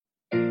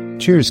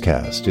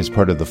Cheerscast is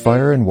part of the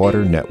Fire and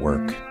Water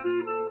Network.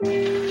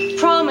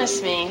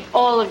 Promise me,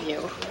 all of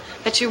you,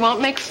 that you won't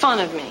make fun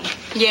of me.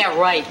 Yeah,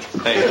 right.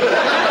 Hey.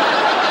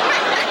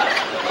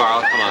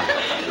 Carl, come on.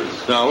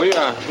 No, we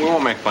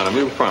won't make fun of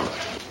you, we promise.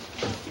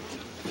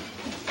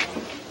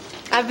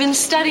 I've been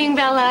studying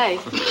ballet.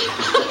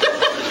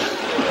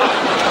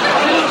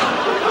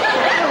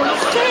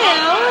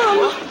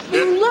 Sam,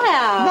 you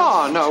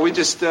laugh. No, we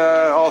just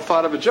all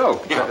thought of a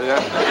joke.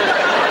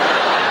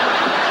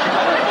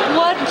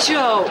 What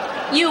joke?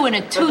 You in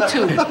a tutu.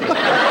 You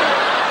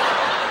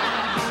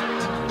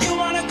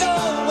wanna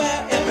go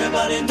where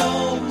everybody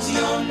knows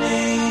your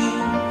name.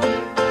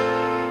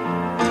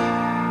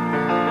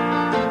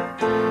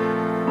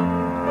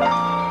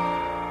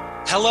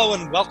 Hello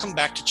and welcome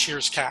back to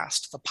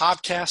Cheerscast, the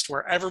podcast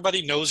where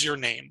everybody knows your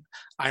name.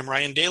 I'm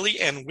Ryan Daly,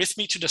 and with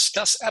me to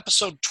discuss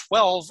episode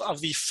 12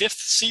 of the 5th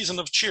season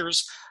of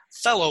Cheers,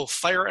 fellow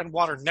Fire and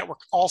Water Network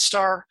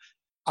all-star,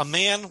 a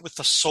man with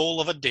the soul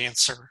of a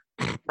dancer,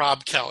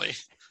 Rob Kelly.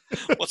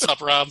 What's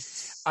up, Rob?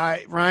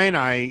 Ryan,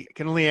 I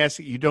can only ask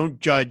that you don't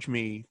judge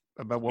me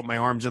about what my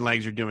arms and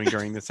legs are doing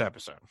during this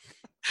episode.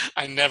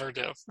 I never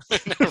do.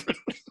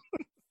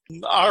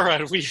 All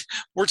right,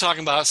 we're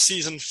talking about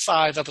Season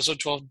 5, Episode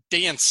 12,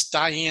 Dance,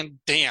 Diane,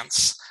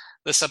 Dance.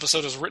 This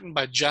episode is written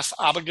by Jeff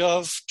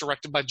Abugov,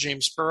 directed by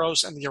James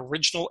Burrows, and the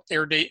original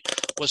air date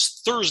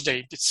was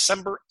Thursday,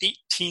 December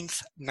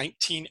 18th,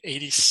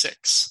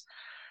 1986.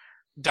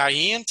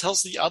 Diane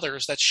tells the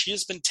others that she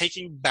has been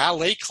taking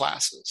ballet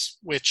classes,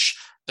 which,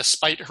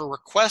 despite her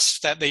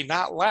request that they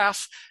not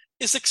laugh,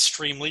 is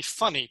extremely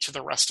funny to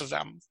the rest of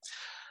them.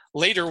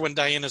 Later, when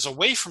Diane is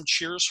away from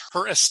Cheers,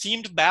 her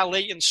esteemed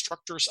ballet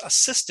instructor's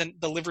assistant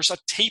delivers a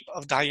tape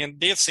of Diane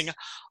dancing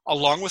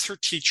along with her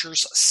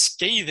teacher's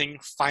scathing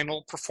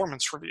final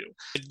performance review.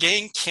 The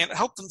gang can't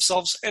help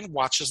themselves and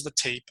watches the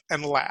tape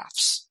and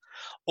laughs.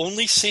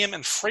 Only Sam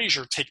and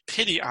Frasier take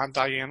pity on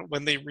Diane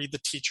when they read the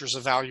teacher's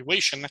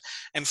evaluation,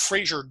 and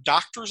Frasier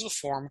doctors the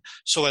form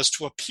so as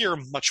to appear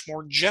much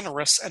more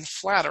generous and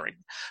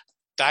flattering.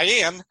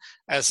 Diane,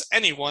 as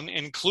anyone,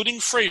 including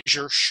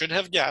Frasier, should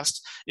have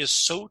guessed, is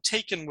so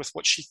taken with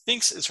what she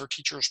thinks is her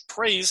teacher's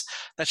praise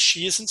that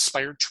she is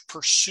inspired to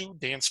pursue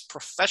dance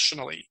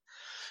professionally.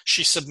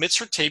 She submits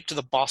her tape to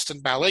the Boston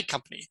Ballet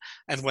Company,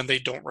 and when they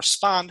don't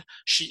respond,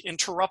 she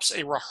interrupts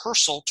a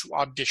rehearsal to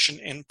audition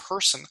in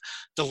person,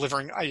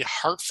 delivering a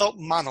heartfelt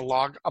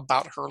monologue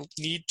about her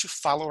need to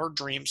follow her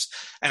dreams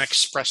and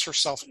express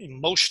herself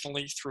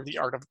emotionally through the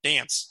art of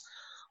dance.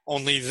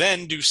 Only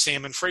then do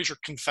Sam and Frasier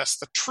confess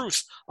the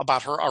truth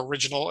about her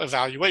original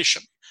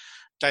evaluation.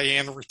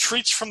 Diane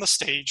retreats from the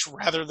stage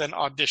rather than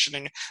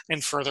auditioning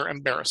and further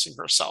embarrassing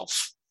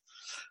herself.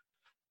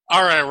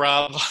 All right,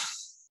 Rob.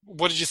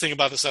 What did you think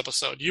about this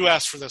episode? You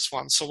asked for this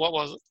one, so what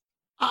was it?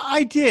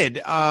 I did.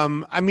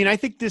 I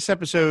think this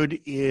episode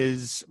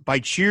is, by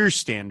Cheers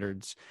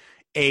standards,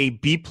 a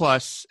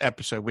B-plus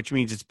episode, which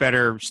means it's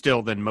better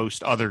still than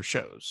most other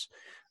shows.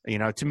 You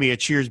know, to me, a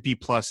Cheers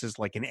B-plus is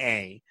like an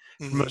A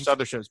for most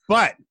other shows.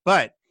 But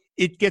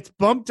it gets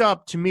bumped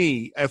up to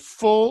me a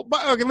full –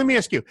 okay, let me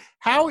ask you.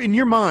 How, in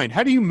your mind,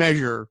 how do you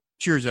measure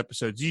Cheers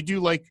episodes? Do you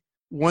do like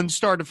 1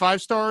 star to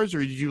 5 stars, or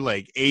do you do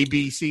like A,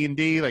 B, C, and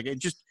D? Like, it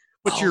just –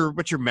 What's your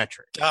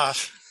metric?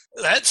 Gosh,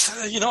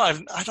 that's I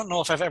don't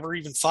know if I've ever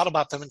even thought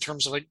about them in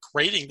terms of like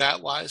grading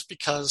that wise,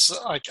 because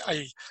like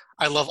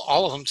I love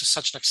all of them to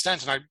such an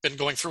extent, and I've been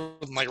going through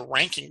them, like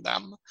ranking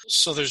them.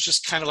 So there's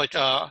just kind of like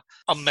a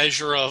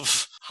measure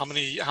of how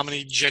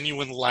many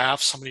genuine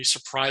laughs, how many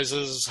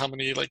surprises, how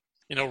many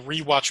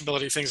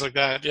rewatchability, things like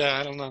that. Yeah,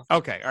 I don't know.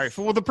 Okay, all right.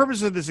 For the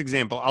purpose of this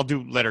example, I'll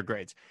do letter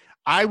grades.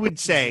 I would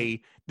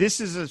say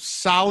this is a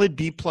solid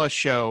B-plus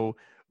show,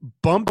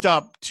 bumped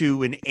up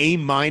to an A-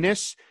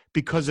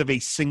 because of a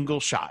single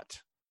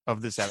shot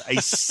of this episode.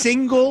 A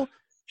single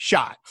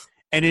shot.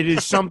 And it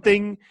is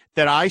something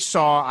that I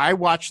saw. I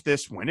watched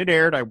this when it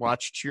aired. I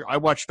watched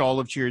all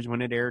of Cheers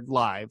when it aired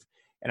live.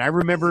 And I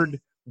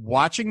remembered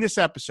watching this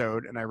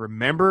episode, and I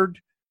remembered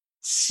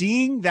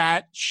seeing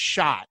that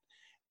shot.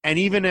 And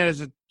even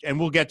and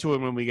we'll get to it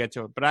when we get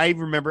to it, but I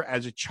remember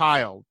as a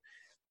child,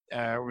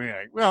 I would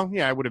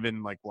have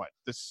been like what?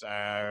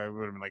 I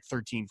would have been like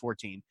 13,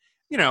 14.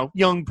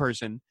 Young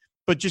person,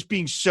 but just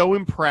being so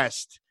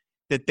impressed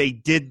that they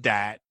did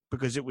that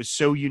because it was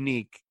so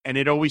unique, and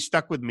it always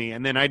stuck with me.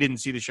 And then I didn't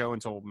see the show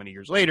until many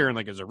years later, and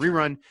like as a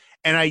rerun,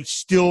 and I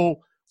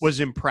still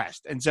was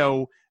impressed. And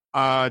so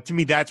to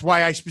me, that's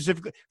why I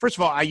specifically, first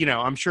of all,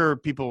 I'm sure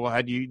people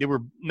they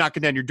were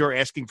knocking down your door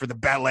asking for the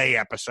ballet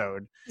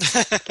episode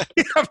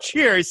of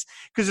Cheers.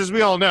 Because as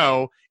we all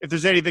know, if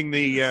there's anything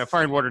the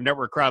Fire and Water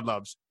Network crowd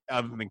loves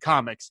other than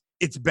comics,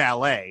 it's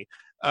ballet.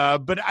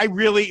 But I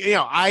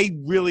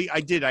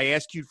did. I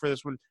asked you for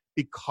this one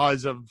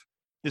because of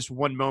this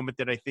one moment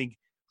that I think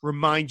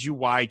reminds you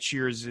why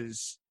Cheers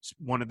is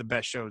one of the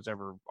best shows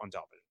ever on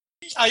television.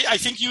 I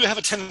think you have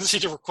a tendency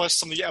to request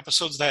some of the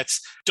episodes that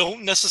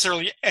don't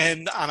necessarily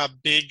end on a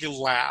big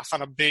laugh,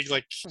 on a big,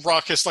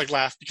 raucous,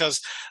 laugh,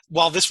 because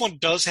while this one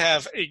does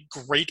have a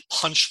great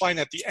punchline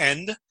at the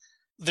end,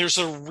 there's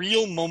a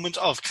real moment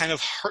of kind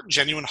of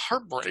genuine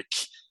heartbreak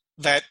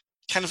that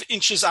kind of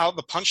inches out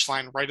the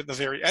punchline right at the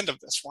very end of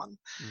this one.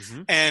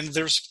 Mm-hmm. And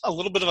there's a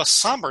little bit of a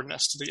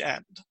somberness to the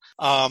end.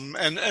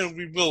 And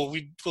we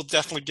will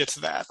definitely get to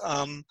that.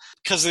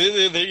 Cause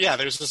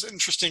there's this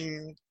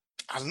interesting,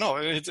 I don't know,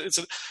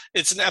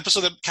 it's an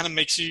episode that kind of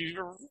makes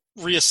you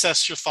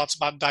reassess your thoughts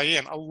about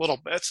Diane a little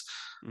bit,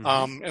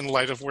 in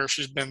light of where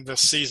she's been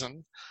this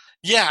season.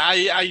 Yeah,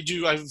 I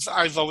do.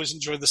 I've always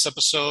enjoyed this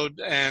episode,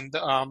 and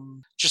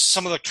just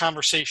some of the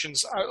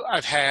conversations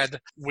I've had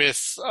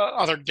with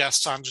other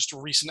guests on just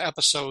recent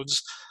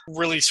episodes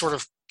really sort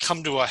of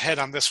come to a head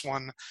on this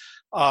one.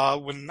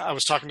 When I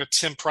was talking to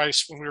Tim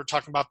Price, when we were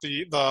talking about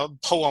the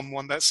poem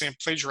one that Sam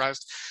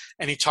plagiarized,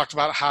 and he talked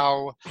about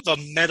how the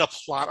meta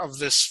plot of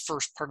this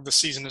first part of the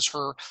season is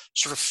her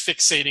sort of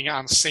fixating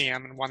on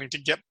Sam and wanting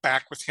to get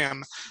back with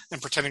him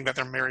and pretending that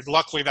they're married.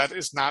 Luckily, that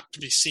is not to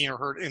be seen or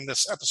heard in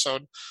this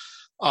episode.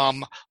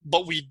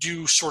 But we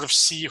do sort of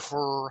see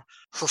her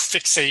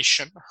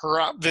fixation,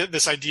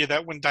 this idea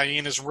that when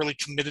Diane is really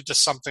committed to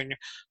something,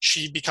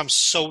 she becomes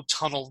so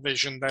tunnel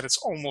vision that it's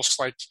almost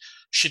like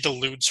she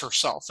deludes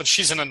herself and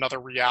she's in another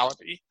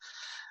reality.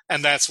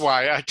 And that's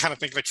why I kind of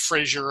think like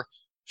Frasier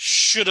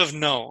should have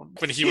known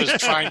when he was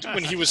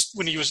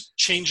when he was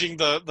changing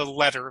the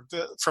letter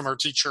from her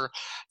teacher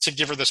to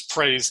give her this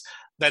praise,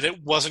 that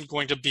it wasn't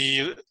going to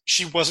be,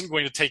 she wasn't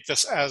going to take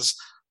this as,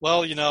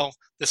 well,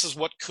 this is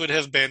what could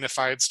have been if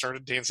I had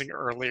started dancing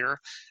earlier,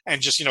 and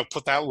just,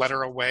 put that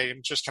letter away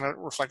and just kind of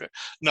reflect it.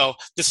 No,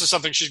 this is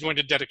something she's going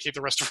to dedicate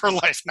the rest of her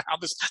life now.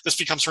 This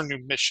becomes her new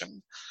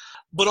mission.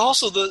 But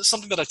also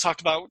something that I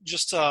talked about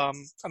just on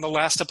the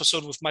last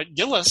episode with Mike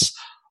Gillis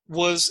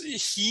was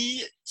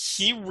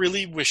he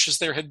really wishes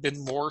there had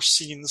been more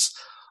scenes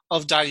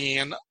of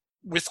Diane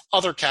with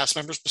other cast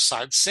members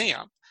besides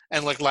Sam.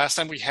 And like last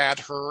time we had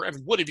her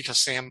and Woody because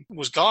Sam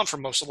was gone for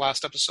most of the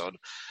last episode.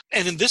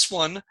 And in this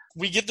one,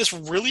 we get this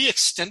really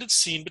extended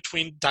scene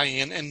between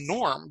Diane and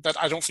Norm that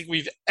I don't think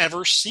we've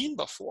ever seen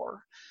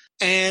before.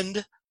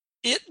 And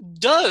it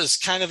does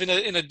kind of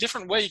in a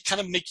different way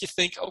kind of make you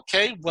think,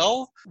 okay,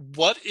 well,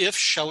 what if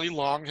Shelley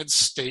Long had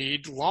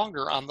stayed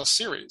longer on the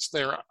series?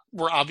 There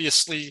were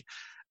obviously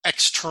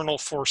external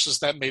forces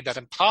that made that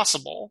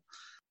impossible.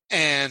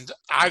 And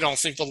I don't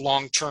think the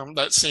long term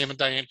that Sam and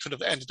Diane could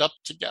have ended up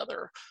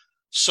together.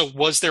 So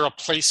was there a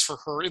place for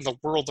her in the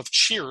world of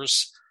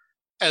Cheers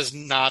as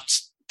not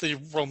the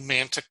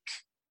romantic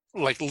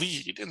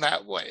lead in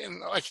that way?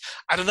 And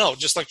I don't know,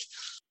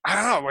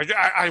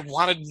 I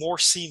wanted more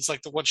scenes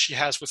like the one she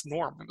has with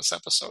Norm in this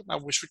episode. And I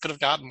wish we could have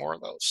gotten more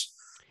of those.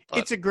 But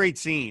it's a great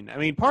scene. I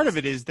mean, part of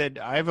it is that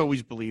I've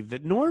always believed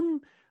that Norm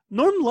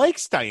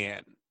likes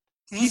Diane.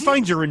 Mm-hmm. He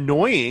finds her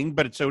annoying,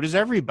 but so does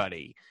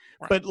everybody.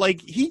 Right. But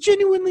he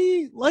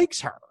genuinely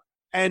likes her,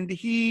 and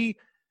he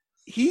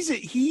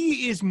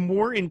is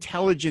more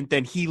intelligent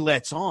than he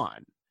lets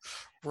on.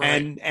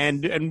 Right.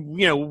 And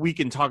we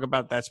can talk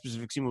about that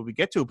specific scene when we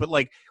get to it, but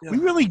we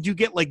really do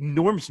get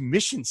Norm's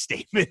mission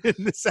statement in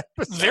this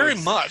episode. Very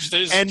much.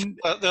 There's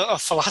a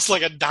philosophy,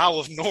 like a Tao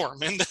of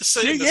Norm in this.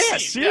 Yeah,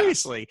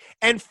 seriously.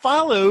 Yeah. And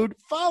followed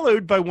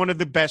by one of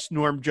the best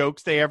Norm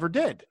jokes they ever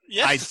did.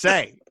 Yeah. I'd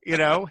say.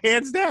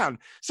 Hands down.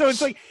 So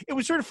it's it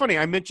was sort of funny.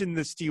 I mentioned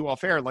this to you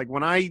off air.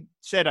 When I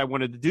said I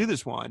wanted to do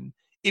this one,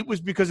 it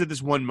was because of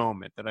this one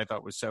moment that I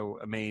thought was so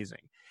amazing.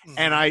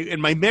 Mm-hmm.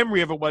 And my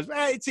memory of it was,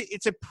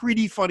 it's a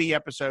pretty funny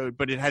episode,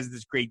 but it has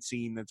this great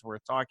scene that's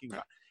worth talking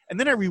about. And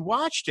then I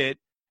rewatched it,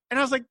 and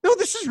I was like, no,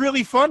 this is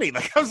really funny.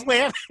 I was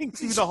laughing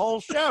through the whole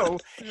show,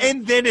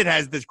 and then it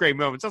has this great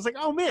moment. So I was like,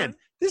 oh man,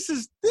 this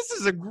is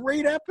a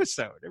great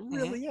episode. It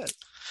really is.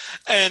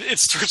 And it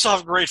starts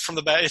off great from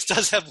the bat. It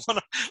does have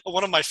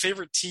one of my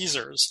favorite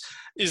teasers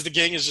is the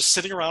gang is just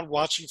sitting around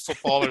watching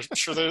football. I'm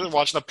sure they're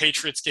watching the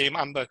Patriots game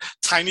on the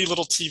tiny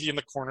little TV in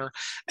the corner,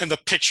 and the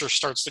picture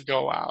starts to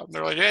go out. And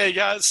they're like, hey,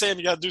 Sam,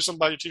 you got to do something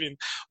about your TV. And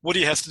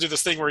Woody has to do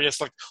this thing where he has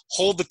to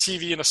hold the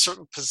TV in a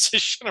certain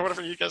position or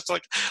whatever. He has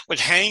to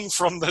hang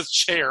from the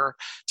chair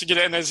to get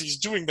it. And as he's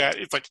doing that,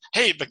 it's like,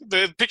 hey,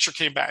 the picture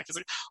came back. It's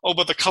like, oh,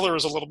 but the color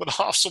is a little bit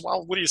off. So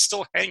while Woody is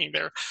still hanging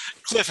there,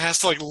 Cliff has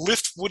to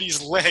lift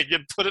Woody's leg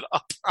and put it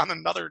up on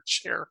another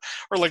chair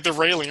or the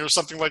railing or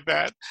something like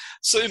that.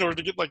 So in order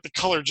to get the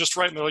color just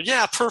right, and they're like,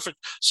 yeah, perfect.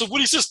 So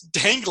Woody's just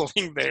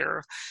dangling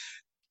there,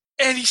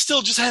 and he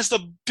still just has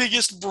the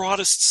biggest,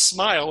 broadest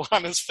smile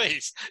on his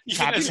face.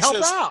 Even happy as to he help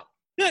says, out.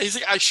 Yeah, he's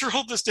like, I sure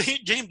hope this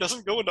game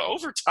doesn't go into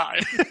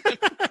overtime.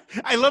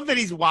 I love that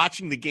he's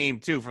watching the game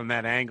too from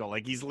that angle.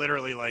 He's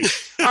literally all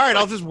right,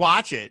 I'll just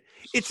watch it.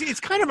 It's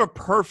kind of a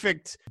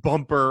perfect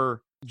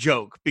bumper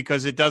joke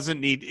because it doesn't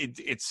need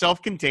it's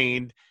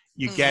self-contained.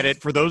 You get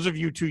it. For those of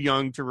you too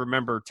young to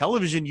remember,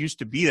 television used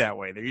to be that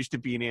way. There used to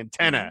be an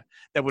antenna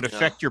that would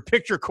affect your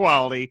picture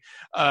quality.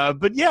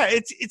 But yeah,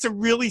 it's a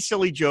really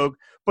silly joke,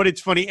 but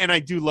it's funny. And I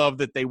do love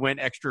that they went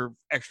extra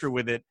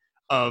with it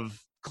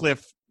of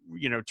Cliff,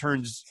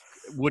 turns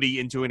Woody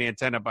into an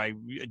antenna by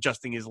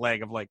adjusting his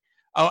leg of oh,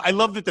 I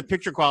love that the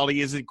picture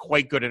quality isn't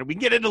quite good. And we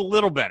get it a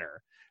little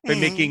better. by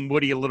making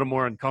Woody a little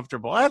more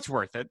uncomfortable. That's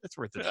worth it. That's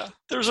worth it. Yeah.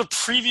 There was a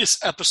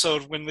previous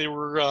episode when they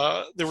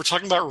were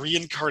talking about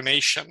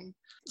reincarnation.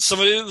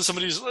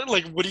 Somebody's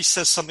like, Woody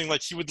says something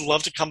like he would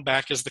love to come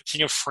back as the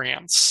King of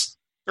France.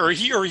 Or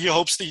he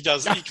hopes that he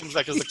does. He comes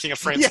back as the King of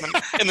France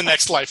in the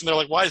next life. And they're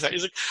like, why is that?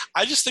 He's like,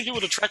 I just think it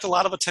would attract a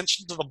lot of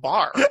attention to the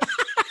bar.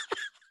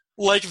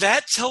 Like,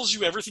 that tells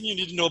you everything you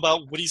need to know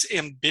about Woody's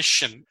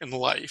ambition in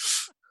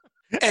life.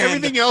 And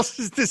everything else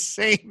is the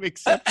same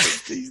except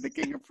he's the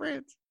King of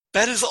France.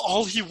 That is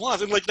all he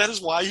wants. And, like, that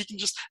is why he can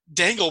just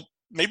dangle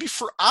maybe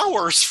for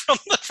hours from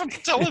the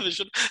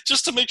television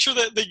just to make sure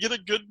that they get a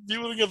good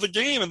viewing of the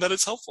game and that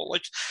it's helpful.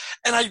 Like,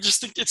 and I just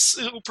think it's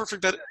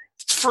perfect that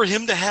for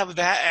him to have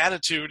that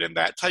attitude and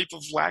that type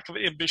of lack of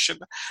ambition,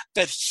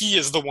 that he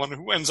is the one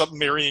who ends up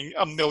marrying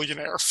a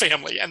millionaire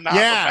family and not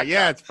Rebecca.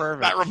 Yeah, it's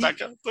perfect. Not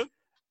Rebecca.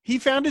 He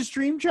found his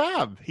dream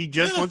job. He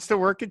just wants to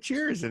work at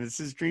Cheers, and it's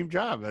his dream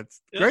job.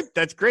 That's great.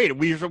 That's great.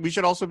 We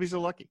should also be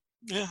so lucky.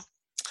 Yeah.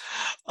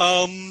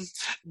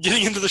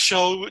 Getting into the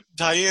show,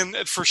 Diane,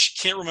 at first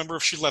she can't remember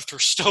if she left her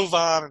stove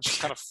on, and she's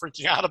kind of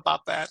freaking out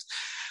about that.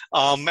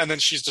 And then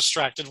she's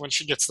distracted when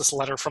she gets this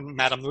letter from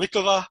Madame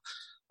Likova.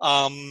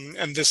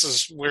 And this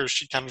is where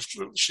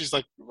she's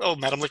like, oh,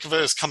 Madame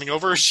Likova is coming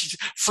over. She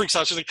freaks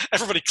out. She's like,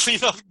 everybody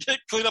clean up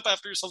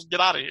after yourselves, get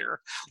out of here.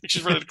 Like,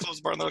 she's ready to close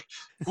the bar. And they're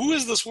like, who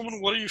is this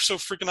woman? What are you so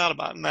freaking out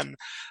about? And then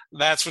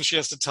that's when she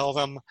has to tell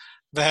them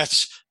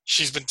that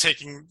she's been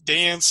taking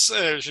dance,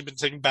 she's been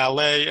taking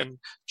ballet, and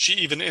she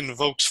even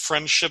invokes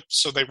friendship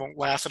so they won't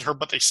laugh at her,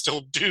 but they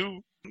still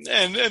do.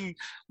 And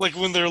like,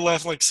 when they're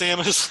laughing, like, Sam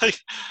is like,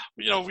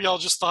 we all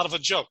just thought of a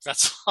joke.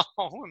 That's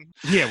all.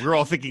 Yeah, we're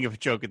all thinking of a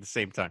joke at the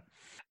same time.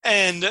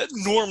 And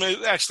Norma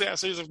actually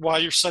asks, like, why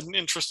your sudden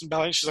interest in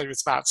ballet? She's like,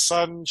 it's not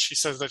sudden. She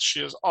says that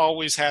she has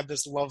always had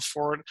this love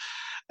for it.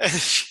 And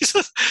she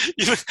says,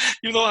 even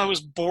though I was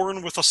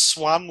born with a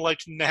swan-like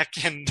neck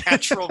and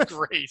natural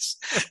grace.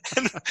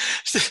 And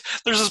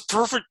there's this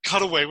perfect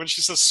cutaway when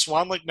she says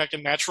swan-like neck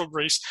and natural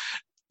grace.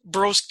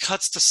 Burroughs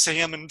cuts to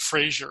Sam and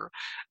Frasier,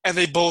 and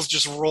they both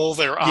just roll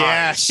their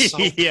eyes.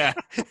 Yeah.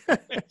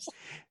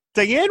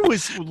 Diane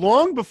was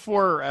long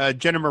before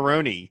Jenna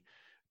Maroney.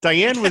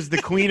 Diane was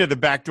the queen of the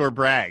backdoor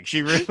brag.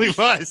 She really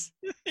was.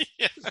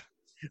 Yeah.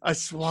 A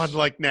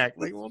swan-like neck.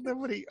 Like, well,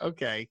 nobody.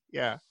 Okay,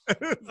 yeah. I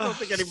don't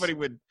think anybody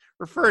would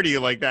refer to you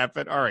like that,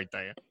 but all right,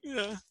 Diane.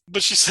 Yeah.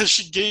 But she says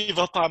she gave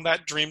up on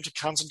that dream to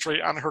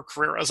concentrate on her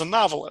career as a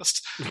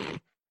novelist.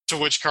 To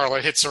which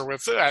Carla hits her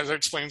with, as it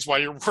explains why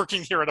you're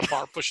working here at a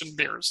bar pushing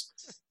beers.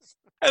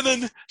 And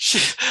then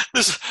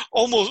this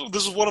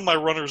is one of my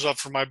runners up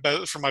for my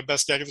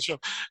best gag of the show.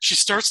 She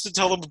starts to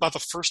tell them about the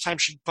first time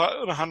she put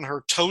on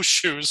her toe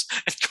shoes,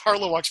 and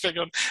Carla walks back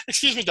on,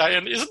 excuse me,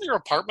 Diane, isn't your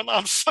apartment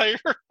on fire?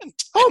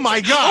 Oh my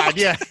God,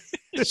 yeah.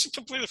 She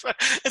completely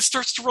and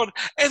starts to run.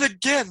 And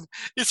again,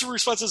 it's a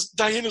response as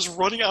Diane is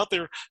running out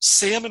there.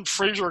 Sam and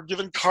Frasier are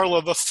giving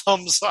Carla the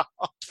thumbs up.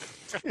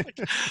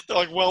 They're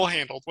like, well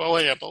handled.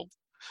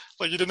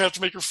 Like, you didn't have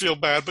to make her feel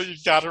bad, but you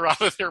got her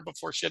out of there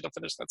before she had to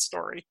finish that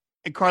story.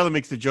 And Carla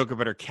makes the joke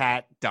about her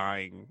cat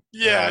dying.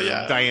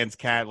 Yeah. Diane's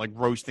cat, like,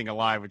 roasting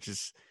alive, which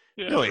is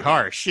really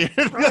harsh.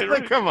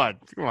 Right. Come on,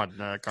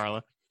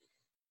 Carla.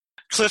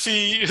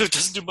 Cliffy, who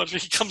doesn't do much,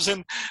 he comes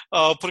in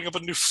putting up a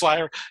new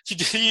flyer.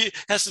 He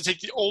has to take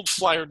the old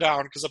flyer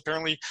down because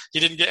apparently he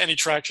didn't get any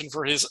traction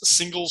for his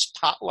singles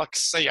potluck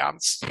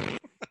seance.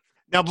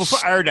 Now,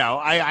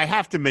 I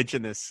have to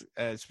mention this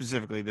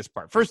specifically, this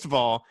part. First of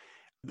all,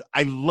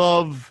 I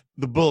love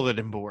the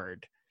bulletin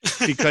board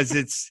because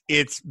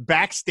it's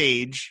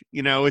backstage.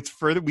 It's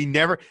further.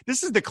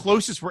 This is the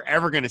closest we're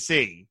ever going to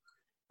see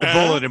the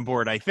bulletin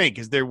board. I think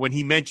is there when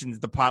he mentions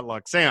the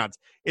potluck seance.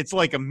 It's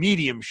like a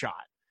medium shot.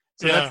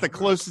 So that's the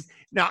closest.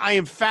 Now, I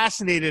am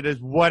fascinated as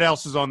what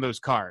else is on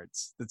those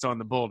cards that's on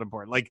the bulletin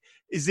board. Like,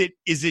 is it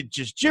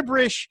just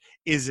gibberish?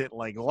 Is it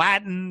like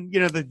Latin,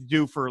 that they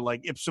do for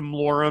like ipsum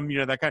lorem,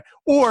 that kind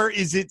of, or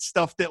is it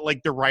stuff that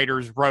like the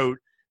writers wrote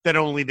that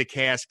only the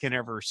cast can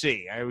ever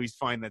see? I always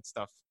find that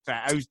stuff.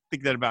 I always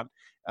think that about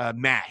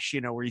MASH,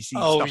 where you see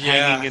stuff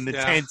hanging in the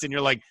tents and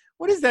you're like,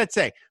 what does that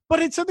say?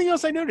 But it's something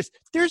else I noticed.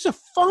 There's a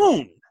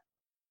phone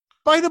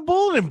by the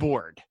bulletin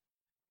board.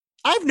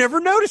 I've never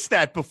noticed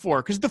that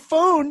before because the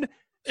phone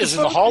is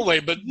in the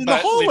hallway, but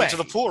leading to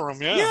the pool room.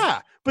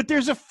 Yeah, but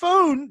there's a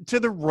phone to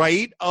the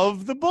right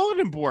of the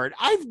bulletin board.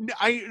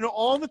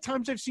 All the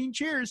times I've seen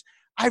Cheers,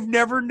 I've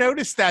never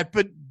noticed that,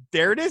 but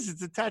there it is.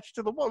 It's attached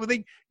to the wall.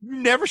 You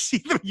never see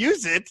them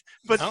use it,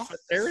 but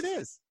there it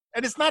is,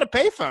 and it's not a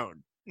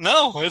payphone.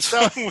 No, it's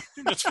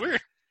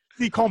weird.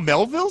 Do you call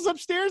Melville's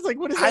upstairs? Like,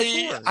 what is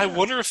that for? I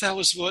wonder if that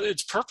was what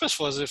its purpose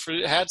was. If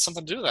it had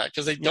something to do with that,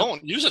 because they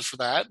don't use it for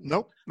that.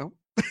 Nope.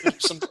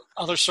 Some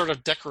other sort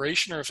of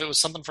decoration, or if it was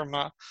something from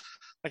like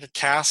a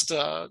cast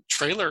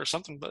trailer or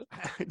something. But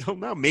I don't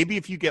know. Maybe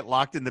if you get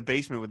locked in the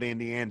basement with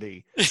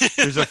Andy,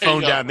 there's a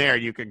phone down there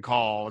you can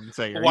call and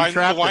say, "Are you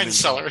trapped?" The wine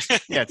cellar.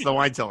 Yeah, it's the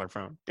wine cellar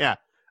phone. Yeah,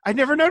 I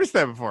never noticed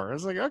that before. I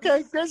was like,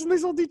 okay, there's a nice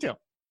little detail.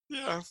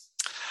 Yeah.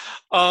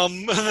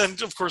 And then,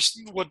 of course,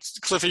 what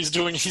Cliffy's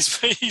doing,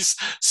 he's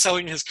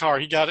selling his car.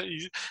 He got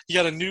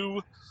a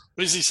new.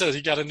 What does he say?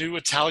 He got a new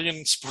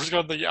Italian sports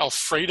car, the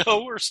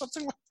Alfredo or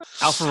something like that.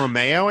 Alfa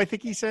Romeo, I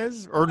think he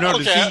says. Or no,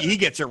 Okay. he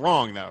gets it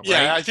wrong, though,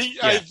 Yeah, right?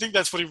 I think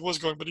that's what he was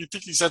going, but I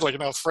think he said like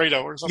an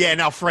Alfredo or something. Yeah,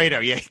 an Alfredo.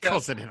 Yeah, he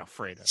calls it an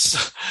Alfredo.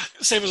 So,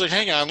 Sam was like,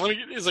 hang on,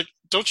 he's like,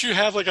 don't you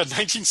have like a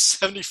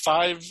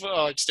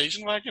 1975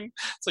 station wagon?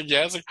 It's like,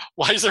 yeah. It's like,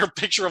 why is there a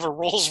picture of a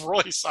Rolls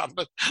Royce on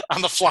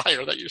the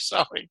flyer that you're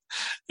selling?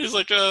 He's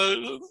like,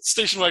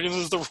 station wagon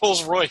is the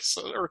Rolls Royce,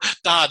 or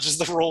Dodge is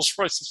the Rolls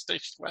Royce of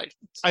station wagons.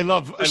 I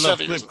love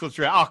Cliff.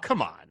 Oh,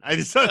 come on!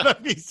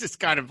 He's just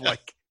kind of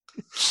like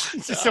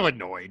he's just so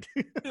annoyed.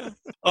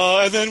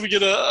 And then we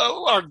get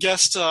our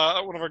guest,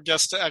 one of our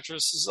guest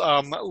actresses,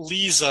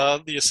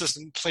 Lisa, the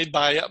assistant, played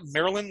by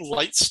Marilyn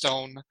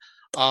Lightstone.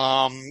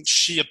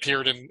 She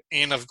appeared in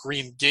Anne of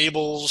Green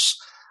Gables.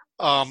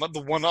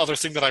 The one other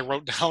thing that I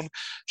wrote down,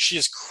 she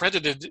is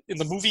credited in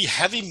the movie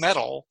Heavy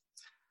Metal.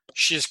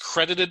 She is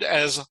credited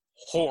as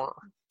whore.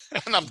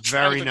 And I'm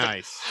very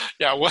nice.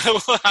 Yeah, well,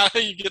 how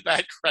do you get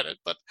that credit?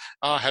 But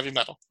Heavy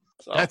Metal.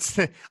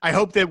 So. I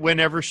hope that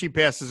whenever she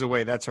passes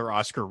away, that's her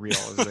Oscar reel.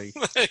 There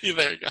you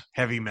go.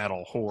 Heavy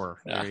metal whore.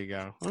 Yeah. There you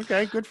go.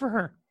 Okay, good for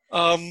her.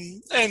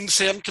 And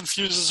Sam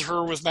confuses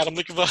her with Madame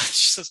Likova.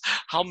 She says,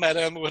 how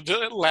Madame would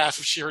laugh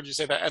if she heard you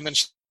say that, and then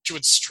she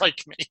would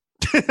strike me.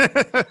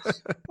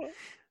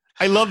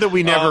 I love that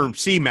we never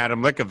see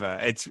Madame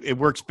Likova. It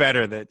works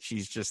better that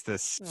she's just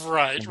this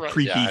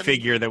creepy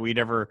figure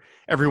that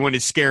everyone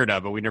is scared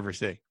of, but we never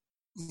see.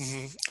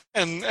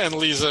 Mm-hmm. And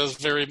Lisa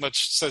very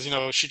much says,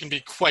 she can be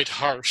quite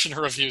harsh in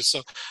her reviews,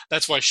 so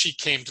that's why she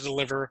came to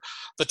deliver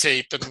the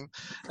tape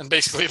and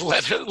basically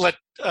let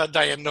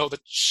Diane know that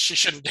she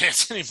shouldn't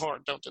dance anymore.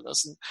 Don't do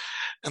this,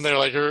 and they're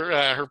like,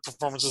 her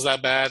performance is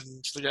that bad,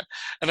 and she's like, yeah.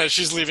 And as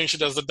she's leaving, she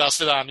does the Das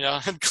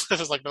Vidanya, and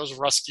Cliff is like, those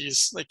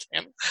Ruskies, they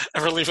can't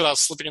ever leave without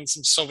slipping in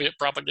some Soviet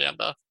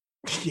propaganda.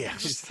 Yeah,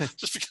 just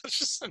because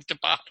she said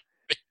goodbye.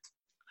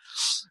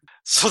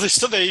 So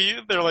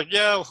they're like,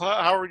 yeah,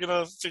 how are we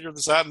gonna figure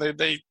this out?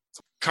 And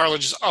Carla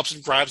just ups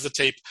and grabs the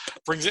tape,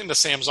 brings it into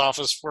Sam's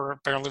office, where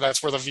apparently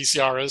that's where the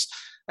VCR is,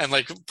 and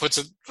like puts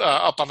it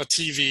up on the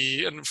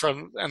TV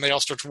and they all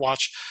start to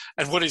watch.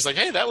 And Woody's like,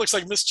 hey, that looks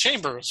like Miss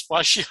Chambers.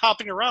 Why is she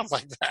hopping around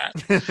like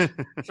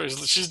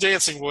that? She's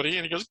dancing, Woody,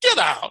 and he goes, get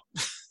out.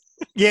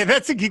 Yeah,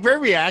 that's a great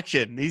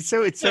reaction. It's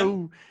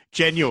so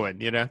genuine,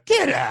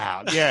 Get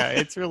out. Yeah,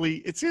 it's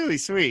really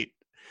sweet.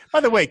 By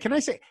the way, can I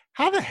say,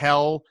 how the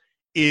hell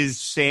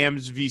is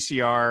Sam's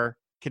VCR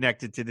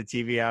connected to the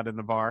TV out in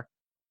the bar?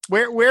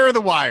 Where are the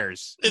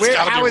wires?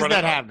 How is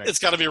that happening? It's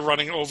got to be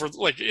running over,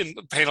 like in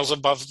the panels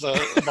above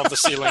the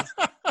ceiling.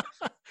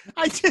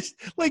 I just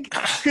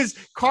because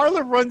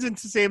Carla runs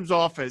into Sam's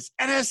office,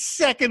 and a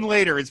second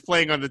later it's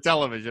playing on the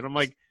television. I'm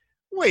like,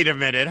 wait a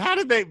minute, how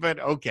did they? But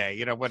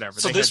okay, whatever.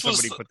 So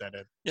somebody put that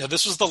in. Yeah,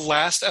 this was the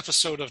last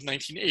episode of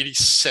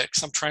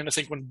 1986. I'm trying to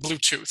think when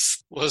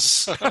Bluetooth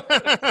was.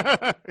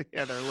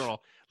 Yeah, they're a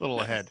little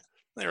ahead.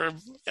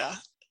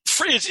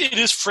 It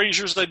is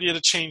Frasier's idea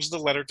to change the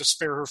letter to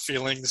spare her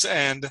feelings,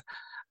 and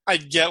I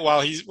get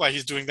why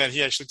he's doing that.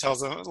 He actually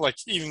tells them, like,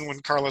 even when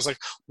Carla's like,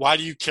 why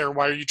do you care?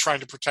 Why are you trying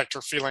to protect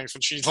her feelings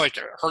when she's like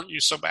hurt you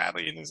so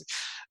badly? And he's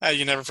like,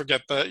 you never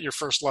forget your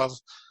first love.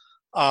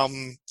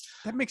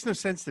 That makes no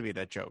sense to me,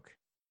 that joke.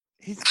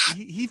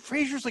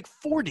 Frasier's like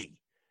 40.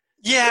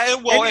 Yeah,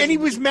 well, and he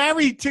was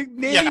married to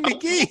Nanny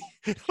McGee.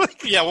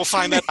 Yeah, we'll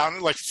find that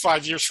out like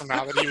 5 years from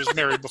now that he was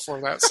married before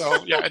that.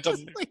 So yeah, it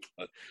doesn't.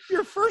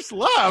 Your first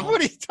love?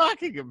 What are you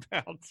talking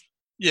about?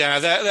 Yeah,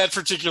 that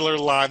particular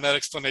line, that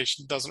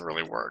explanation doesn't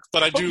really work.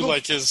 But I do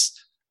like his.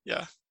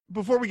 Yeah.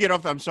 Before we get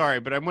off, I'm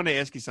sorry, but I want to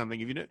ask you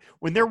something.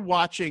 When they're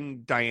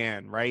watching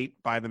Diane, right,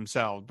 by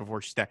themselves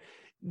before she's dead,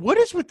 what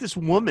is with this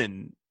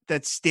woman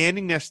that's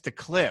standing next to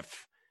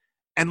Cliff?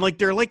 And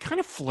they're kind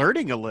of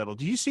flirting a little.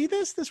 Do you see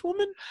this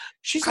woman?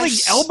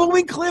 She's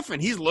elbowing Cliff,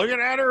 and he's looking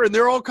at her, and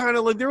they're all kind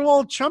of they're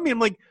all chummy. I'm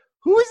like,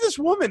 who is this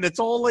woman that's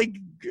all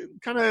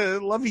kind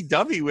of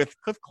lovey-dovey with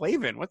Cliff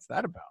Clavin? What's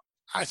that about?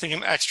 I think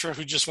an extra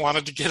who just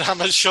wanted to get on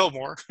the show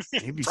more.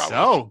 Maybe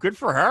so. Good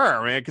for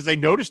her, man. Because I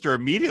noticed her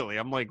immediately.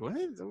 I'm like, what?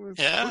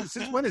 Yeah.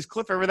 Since when is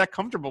Cliff ever that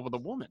comfortable with a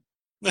woman?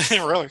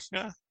 Really?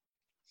 Yeah.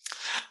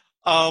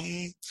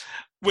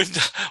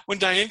 When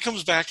Diane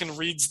comes back and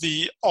reads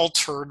the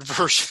altered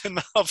version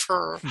of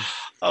her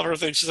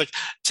thing, she's like,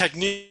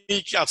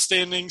 technique,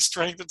 outstanding,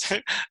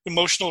 strength,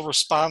 emotional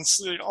response,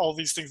 all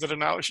these things that are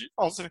now. She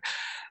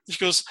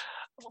goes,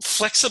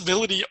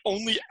 flexibility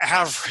only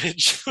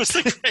average was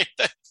the great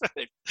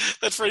thing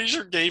that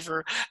Frasier gave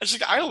her. And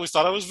she's like, I always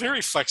thought I was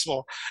very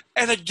flexible.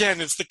 And again,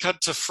 it's the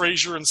cut to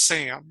Frasier and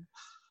Sam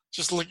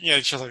just looking at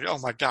each other like, oh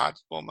my God,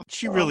 woman.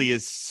 She really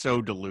is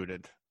so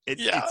deluded.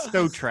 It's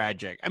so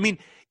tragic. I mean,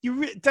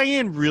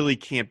 Diane really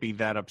can't be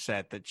that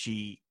upset that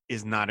she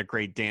is not a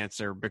great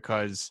dancer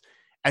because,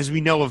 as we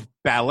know of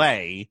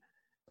ballet,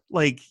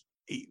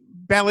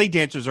 ballet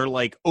dancers are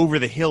over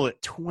the hill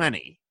at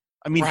 20.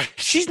 I mean, right.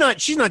 she's not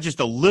just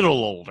a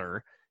little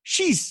older.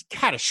 she's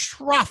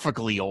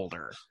catastrophically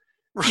older.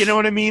 You know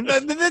what I mean?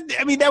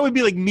 I mean, that would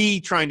be like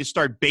me trying to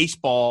start a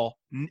baseball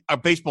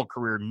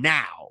career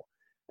now.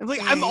 I'm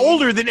like, I'm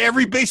older than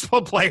every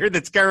baseball player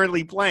that's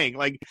currently playing.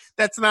 Like,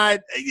 that's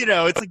not,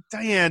 it's like,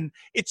 Diane,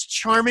 it's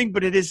charming,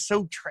 but it is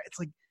so, it's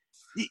like,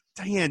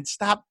 Diane,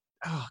 stop.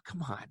 Oh,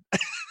 come on.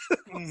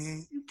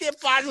 You can't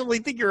possibly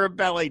think you're a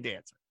ballet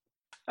dancer.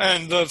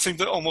 And the thing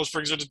that almost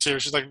brings her to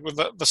tears, she's like, with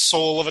the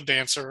soul of a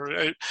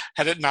dancer.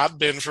 Had it not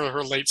been for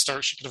her late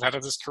start, she could have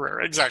had this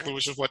career. Exactly,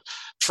 which is what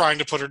trying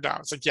to put her down.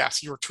 It's like,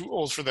 yes, you're too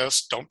old for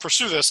this. Don't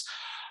pursue this.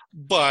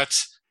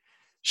 But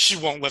she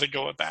won't let it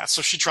go at that.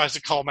 So she tries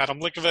to call Madame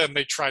Likova, and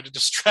they try to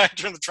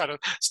distract her and they try to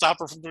stop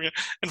her from doing it.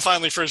 And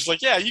finally, Fridge is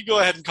like, yeah, you go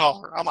ahead and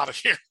call her. I'm out of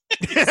here.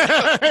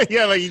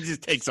 Yeah, like he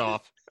just takes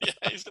off. Yeah,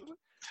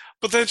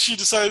 but then she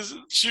decides,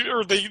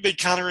 they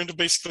con her into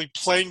basically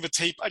playing the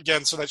tape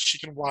again so that she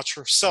can watch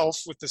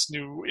herself with this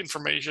new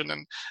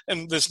information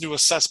and this new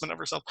assessment of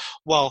herself.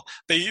 Well,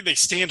 they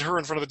stand her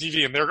in front of the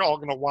TV, and they're all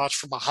going to watch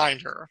from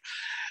behind her.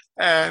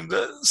 And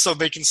so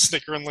they can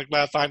snicker and like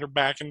laugh behind her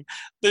back. And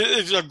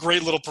it's a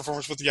great little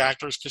performance with the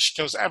actors, because she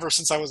goes, ever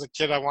since I was a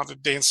kid, I wanted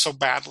to dance so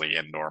badly.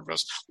 And Norm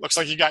goes, looks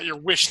like you got your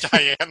wish,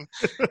 Diane.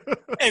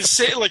 And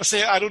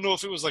say, I don't know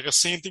if it was like a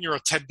Sane thing or a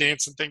Ted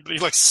Danson thing, but he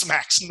like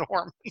smacks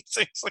Norm and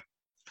says like,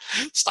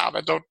 stop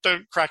it,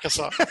 don't crack us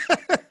up.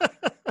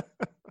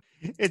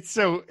 It's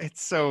so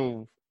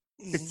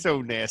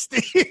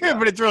nasty.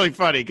 But it's really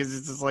funny because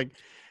it's just like,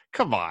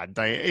 come on,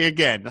 Diane.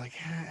 Again, like,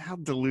 how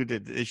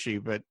diluted is she?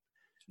 But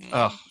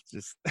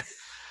just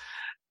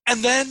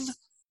and then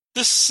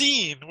the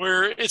scene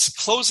where it's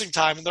closing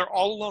time and they're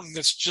all alone and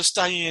it's just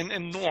Diane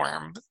and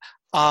Norm.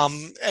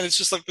 And it's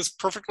just like this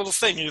perfect little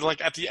thing. You're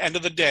like at the end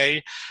of the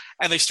day,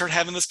 and they start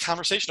having this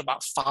conversation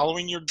about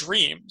following your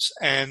dreams.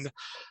 And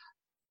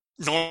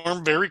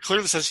Norm very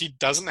clearly says he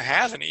doesn't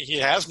have any. He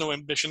has no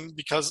ambition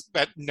because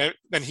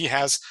then he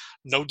has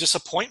no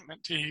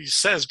disappointment. He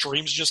says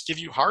dreams just give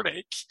you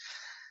heartache.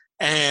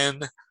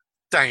 And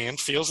Diane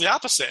feels the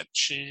opposite.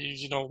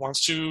 She,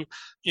 wants to,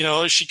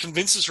 she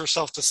convinces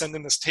herself to send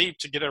in this tape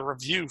to get a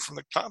review from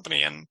the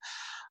company. And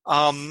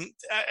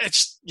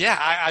it's,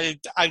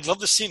 I love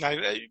the scene.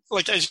 I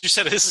like, as you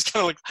said, this is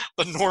kind of like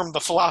the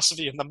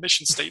philosophy and the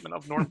mission statement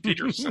of Norm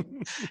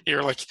Peterson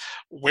here, like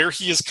where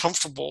he is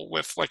comfortable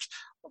with like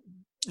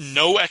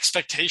no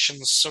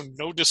expectations, so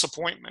no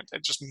disappointment,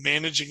 and just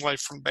managing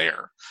life from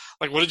there.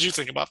 Like, what did you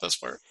think about this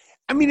part?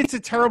 I mean, it's a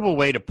terrible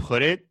way to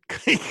put it,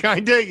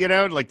 kind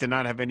of, like to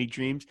not have any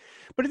dreams.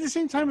 But at the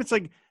same time, it's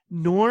like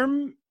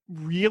Norm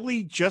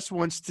really just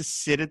wants to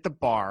sit at the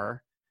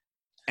bar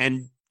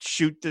and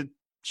shoot the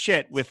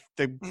shit with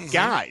the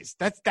guys.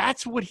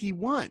 That's what he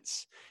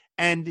wants.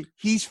 And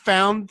he's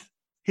found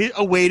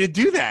a way to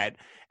do that.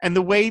 And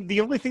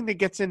the only thing that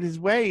gets in his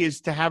way is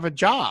to have a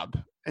job.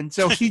 And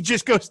so he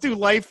just goes through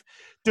life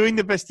doing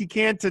the best he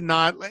can to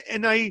not,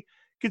 and I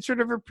can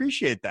sort of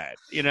appreciate that,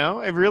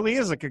 It really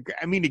is like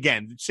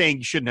again, saying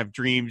you shouldn't have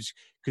dreams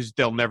because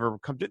they'll never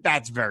come to,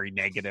 that's very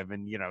negative.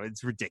 And,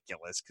 it's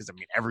ridiculous because,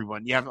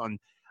 everyone, you have on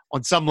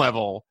some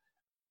level,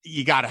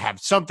 you got to have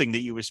something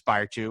that you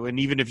aspire to. And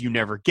even if you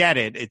never get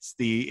it, it's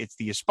the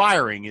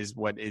aspiring is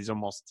what is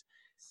almost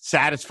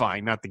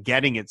satisfying, not the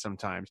getting it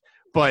sometimes.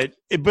 But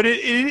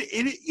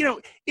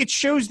it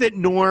shows that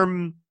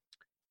Norm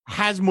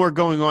has more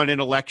going on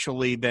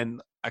intellectually than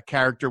a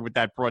character with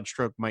that broad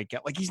stroke might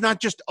get. Like, he's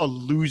not just a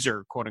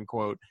loser, quote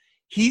unquote.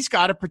 He's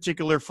got a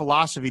particular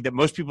philosophy that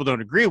most people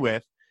don't agree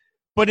with,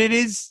 but it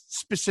is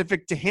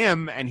specific to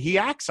him and he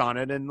acts on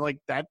it. And like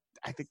that,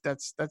 I think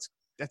that's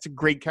a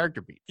great character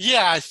beat.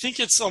 Yeah, I think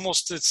it's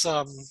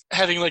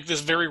having like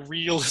this very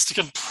realistic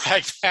and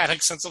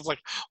pragmatic sense of like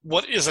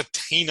what is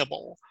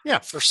attainable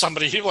for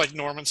somebody like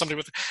Norman, somebody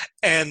with,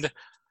 and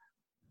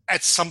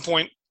at some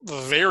point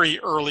very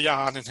early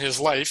on in his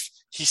life,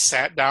 he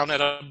sat down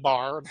at a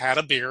bar and had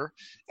a beer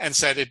and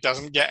said, it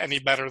doesn't get any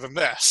better than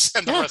this.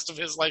 And the rest of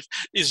his life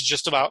is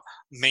just about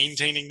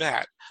maintaining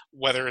that,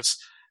 whether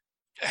it's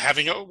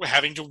having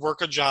to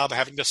work a job,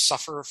 having to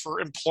suffer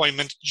for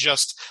employment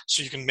just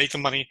so you can make the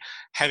money,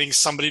 having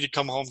somebody to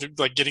come home to,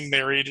 like getting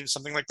married or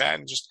something like that,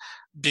 and just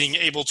being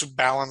able to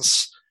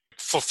balance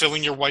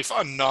fulfilling your wife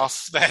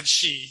enough that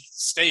she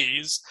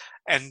stays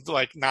and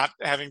like not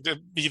having to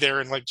be there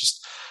and like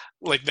just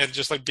like then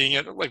just like being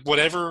at like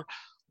whatever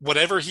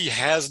he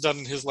has done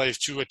in his life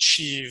to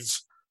achieve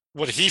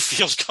what he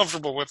feels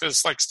comfortable with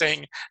is like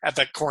staying at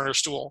that corner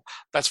stool.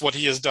 That's what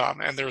he has done.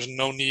 And there's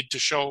no need to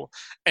show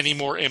any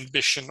more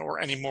ambition or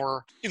any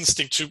more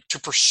instinct to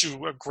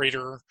pursue a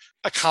greater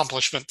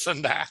accomplishment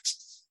than that.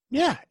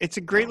 Yeah, it's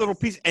a great little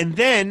piece. And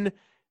then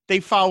they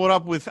followed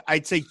up with,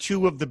 I'd say,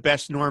 2 of the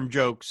best Norm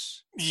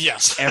jokes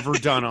ever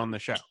done on the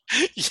show.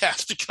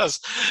 Yes, because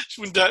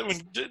when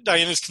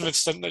Diane is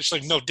convinced that she's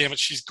like, no, damn it,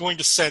 she's going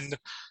to send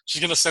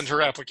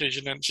her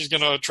application and she's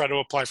going to try to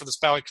apply for this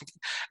ballet company.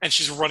 And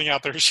she's running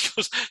out there. She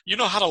goes, you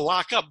know how to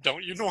lock up,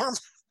 don't you, Norm?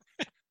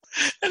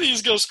 And he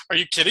just goes, are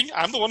you kidding?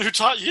 I'm the one who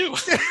taught you.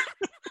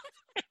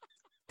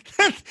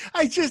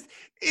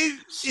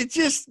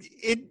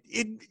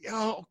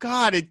 oh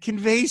God, it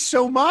conveys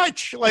so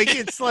much. Like,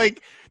 it's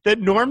like that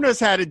Norm knows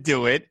how to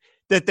do it,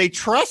 that they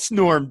trust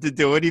Norm to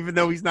do it, even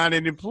though he's not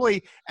an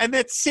employee, and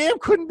that Sam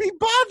couldn't be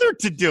bothered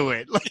to do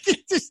it. Like,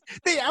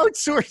 they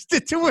outsourced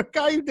it to a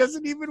guy who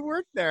doesn't even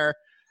work there.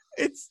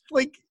 It's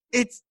like,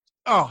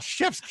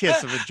 chef's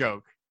kiss of a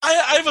joke.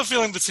 I have a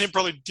feeling that Sam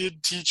probably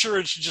did teach her,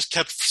 and she just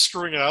kept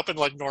screwing it up, and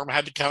like Norm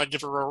had to kind of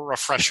give her a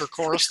refresher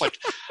course. Like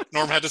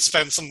Norm had to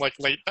spend some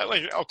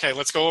okay,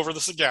 let's go over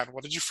this again.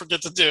 What did you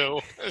forget to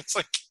do? It's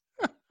like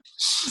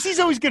he's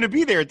always going to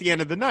be there at the end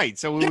of the night,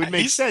 so it would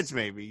make sense,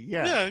 maybe.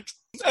 Yeah.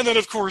 And then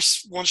of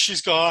course, once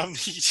she's gone,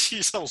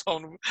 he's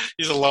alone.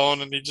 He's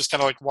alone, and he just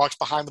kind of like walks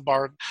behind the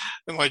bar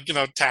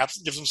and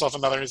taps, gives himself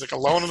another. He's like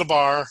alone in the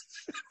bar.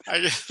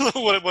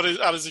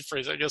 How does he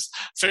phrase it?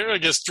 I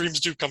guess dreams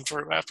do come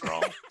true after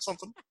all.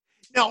 Something.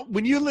 Now,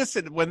 when you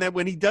listen,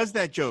 when he does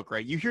that joke,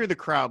 right, you hear the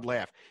crowd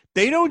laugh.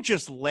 They don't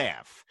just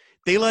laugh;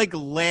 they like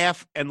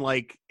laugh and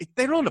like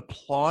they don't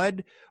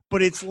applaud,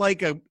 but it's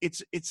like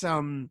it's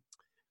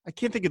I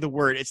can't think of the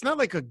word. It's not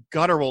like a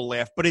guttural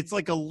laugh, but it's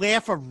like a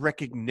laugh of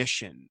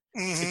recognition.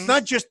 Mm-hmm. It's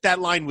not just that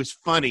line was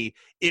funny.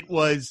 It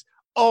was,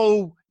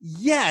 oh,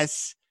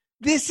 yes,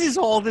 this is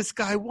all this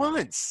guy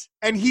wants.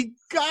 And he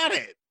got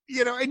it,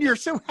 and you're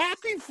so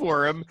happy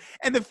for him.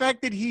 And the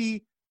fact that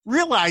he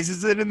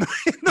realizes it in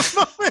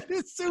the moment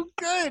is so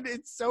good.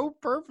 It's so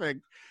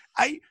perfect.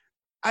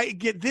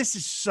 This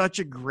is such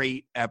a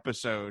great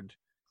episode.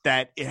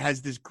 That it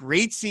has this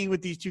great scene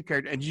with these two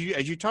characters, and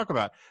as you talk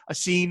about, a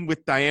scene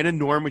with Diane and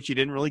Norm, which you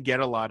didn't really get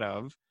a lot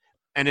of,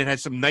 and it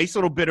has some nice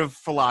little bit of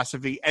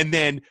philosophy, and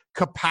then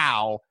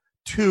kapow,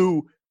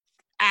 two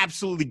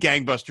absolutely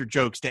gangbuster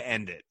jokes to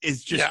end it.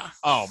 It's just,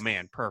 oh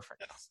man,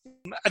 perfect.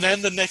 And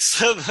then the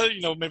next,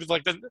 maybe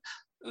like the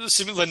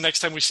next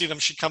time we see them,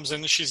 she comes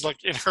in and she's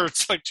like in her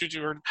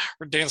tutu,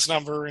 her dance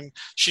number, and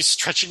she's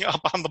stretching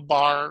up on the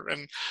bar,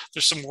 and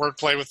there's some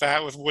wordplay with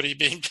that, with Woody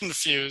being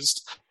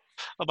confused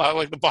about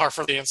like the bar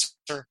for the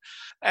answer.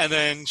 And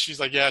then she's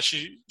like,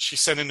 she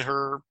sent in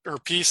her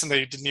piece, and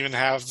they didn't even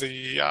have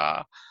the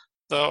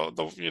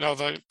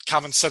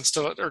common sense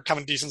or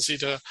common decency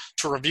to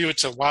review it,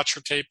 to watch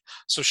her tape.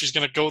 So she's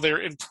going to go there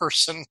in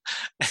person.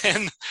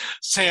 And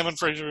Sam and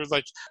Frasier are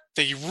like,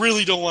 they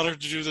really don't want her to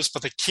do this,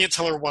 but they can't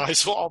tell her why.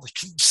 So all they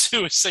can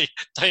do is say,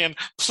 Diane,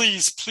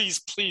 please, please,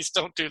 please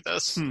don't do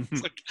this.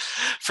 It's like,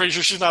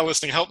 Frasier, she's not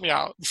listening. Help me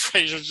out.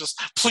 Frasier, just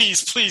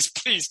please, please,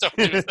 please don't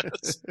do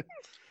this.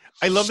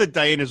 I love that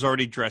Diane is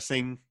already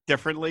dressing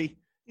differently.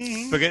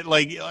 Mm-hmm.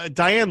 Because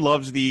Diane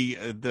loves the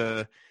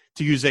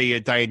to use a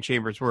Diane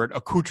Chambers word,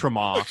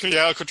 accoutrement.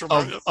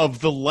 Accoutrement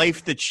of the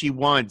life that she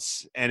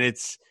wants, and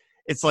it's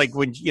like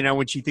when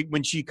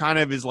she kind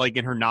of is like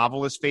in her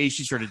novelist phase,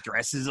 she sort of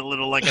dresses a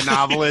little like a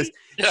novelist.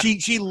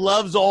 She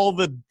loves all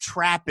the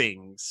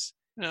trappings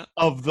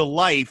of the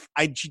life.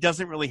 She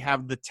doesn't really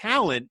have the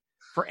talent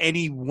for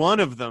any one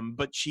of them,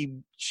 but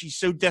she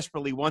so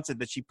desperately wants it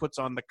that she puts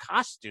on the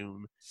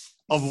costume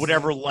of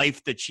whatever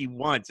life that she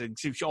wants. And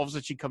all of a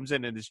sudden she comes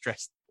in and is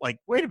dressed like,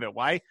 wait a minute,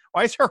 why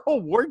is her whole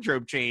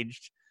wardrobe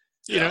changed?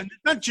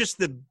 Not just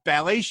the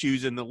ballet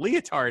shoes and the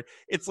leotard.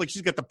 It's like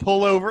she's got the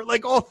pullover.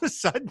 Like all of a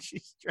sudden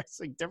she's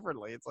dressing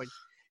differently. It's like,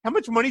 how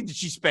much money did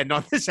she spend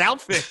on this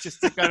outfit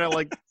just to kind of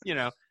like,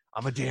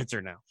 I'm a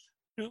dancer now.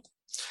 Yeah.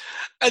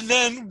 And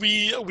then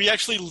we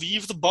actually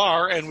leave the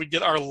bar, and we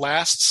get our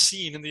last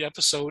scene in the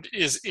episode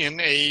is in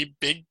a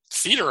big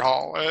theater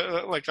hall,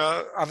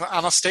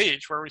 on a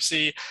stage where we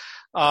see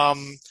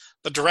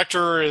the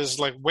director is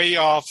like way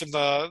off in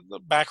the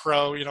back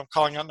row,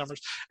 calling out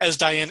numbers, as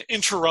Diane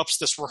interrupts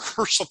this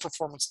rehearsal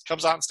performance that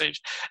comes on stage,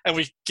 and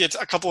we get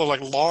a couple of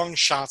like long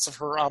shots of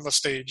her on the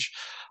stage.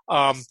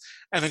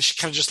 And then she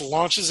kind of just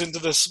launches into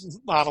this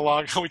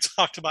monologue. How we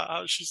talked about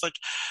how she's like,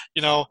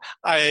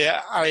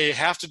 I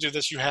have to do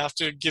this. You have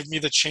to give me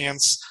the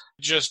chance.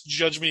 Just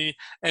judge me.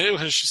 And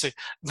what does she say?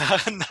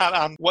 Not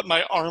on what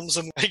my arms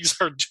and legs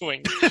are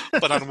doing,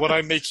 but on what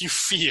I make you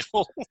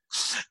feel.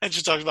 And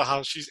she talks about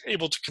how she's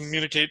able to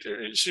communicate,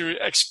 she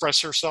express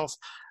herself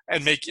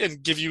and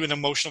give you an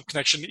emotional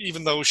connection,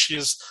 even though she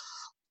is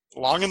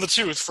long in the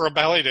tooth for a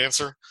ballet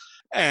dancer.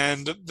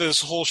 And this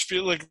whole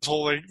spiel,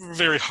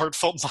 very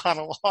heartfelt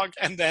monologue,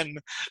 and then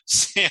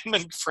Sam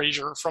and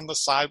Frasier from the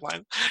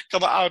sideline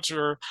come out to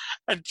her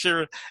and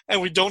hear it,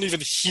 and we don't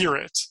even hear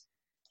it.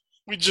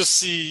 We just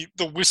see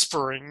the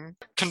whispering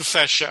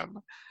confession,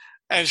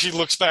 and she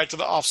looks back to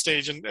the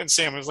offstage, and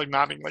Sam is like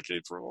nodding like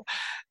approval,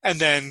 and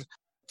then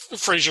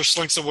Frasier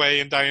slinks away,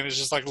 and Diane is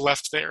just like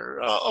left there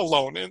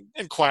alone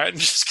and quiet,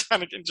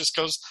 and just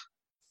goes,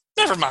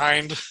 never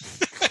mind.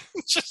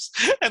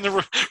 And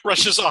then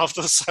rushes off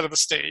to the side of the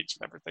stage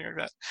and everything like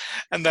that.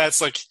 And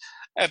that's like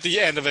at the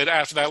end of it,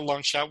 after that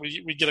long shot,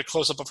 we get a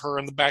close-up of her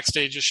in the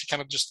backstage as she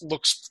kind of just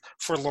looks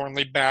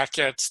forlornly back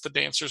at the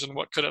dancers and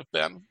what could have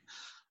been.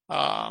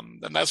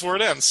 And that's where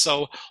it ends.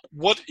 So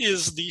what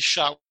is the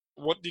shot?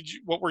 What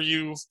were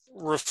you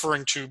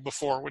referring to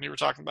before when you were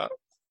talking about?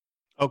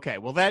 Okay,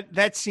 well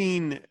that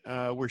scene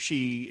where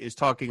she is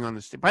talking on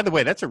the stage. By the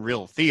way, that's a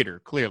real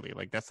theater. Clearly,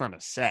 like that's not a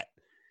set.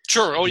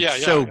 Sure. Oh yeah,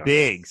 It's so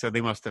big, so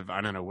they must have,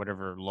 I don't know,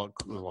 whatever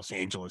Los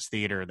Angeles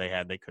theater they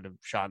had, they could have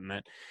shot in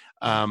that.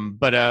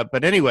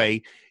 But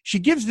anyway, she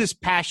gives this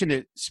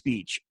passionate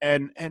speech,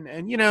 and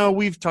you know,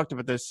 we've talked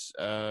about this.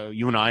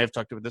 You and I have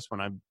talked about this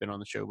when I've been on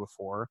the show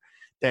before.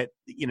 That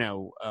you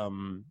know,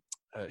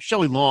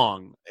 Shelley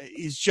Long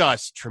is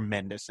just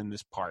tremendous in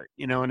this part.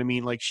 You know what I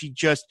mean? Like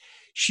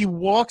she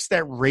walks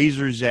that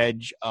razor's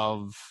edge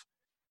of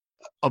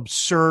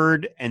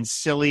absurd and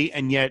silly,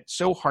 and yet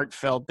so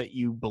heartfelt that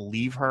you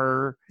believe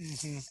her.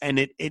 Mm-hmm.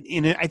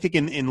 And I think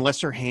in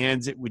lesser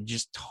hands, it would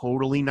just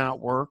totally not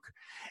work.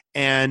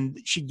 And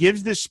she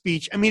gives this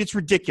speech. I mean, it's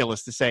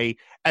ridiculous to say,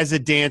 as a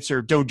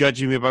dancer, don't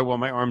judge me by what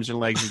my arms and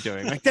legs are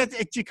doing. Like that's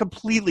it's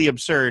completely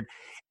absurd.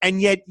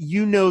 And yet,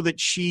 you know that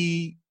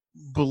she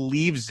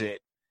believes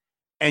it,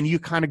 and you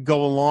kind of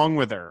go along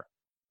with her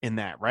in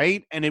that,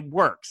 right? And it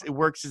works. It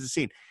works as a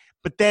scene.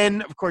 But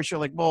then, of course, you're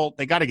like, well,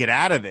 they got to get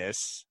out of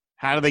this.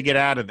 How do they get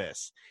out of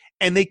this?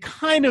 And they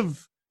kind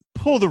of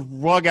pull the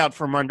rug out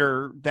from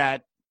under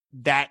that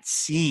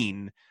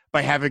scene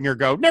by having her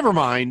go, never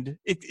mind.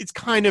 It's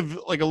kind of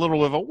like a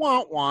little of a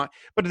wah-wah,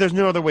 but there's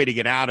no other way to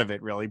get out of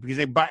it, really. Because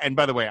and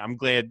by the way, I'm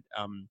glad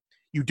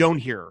you don't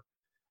hear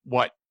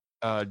what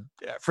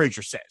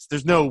Frasier says.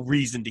 There's no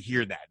reason to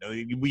hear that.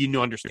 We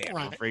understand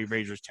what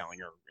Frasier's telling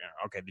her.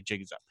 Okay, the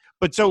jig is up.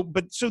 But so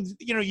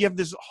you know, you have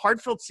this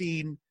heartfelt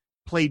scene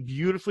played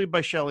beautifully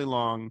by Shelley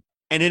Long,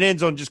 and it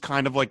ends on just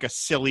kind of like a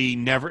silly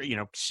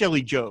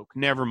joke.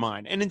 Never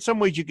mind. And in some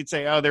ways, you could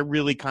say, oh, they're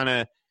really kind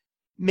of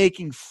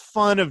making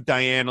fun of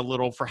Diane a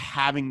little for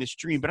having this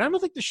dream. But I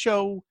don't think the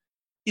show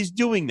is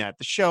doing that.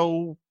 The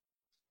show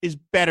is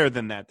better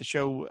than that. The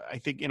show, I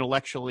think,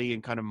 intellectually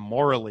and kind of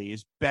morally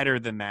is better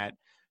than that.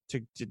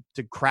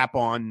 To crap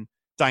on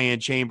Diane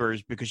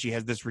Chambers because she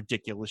has this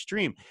ridiculous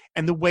dream.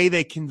 And the way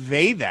they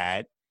convey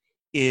that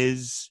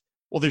is,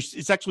 well,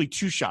 it's actually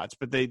two shots,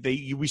 but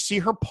we see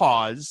her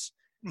pause,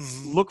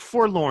 look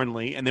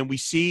forlornly, and then we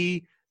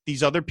see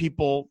these other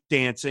people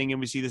dancing,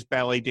 and we see this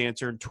ballet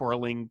dancer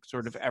twirling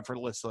sort of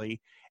effortlessly.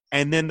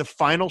 And then the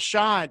final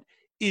shot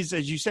is,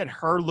 as you said,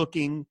 her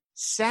looking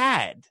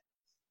sad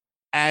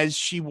as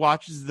she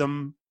watches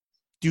them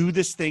do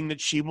this thing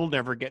that she will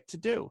never get to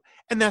do.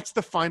 And that's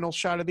the final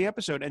shot of the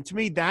episode. And to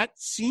me, that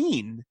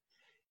scene,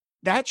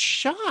 that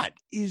shot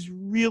is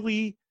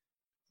really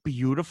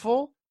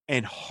beautiful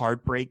and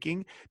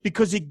heartbreaking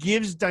because it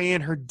gives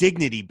Diane her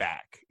dignity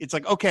back. It's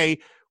like, okay,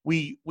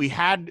 we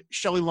had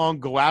Shelley Long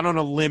go out on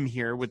a limb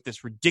here with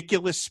this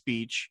ridiculous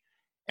speech,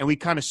 and we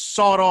kind of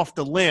sawed off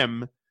the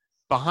limb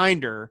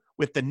behind her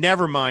with the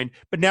never mind,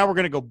 but now we're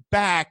going to go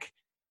back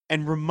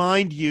and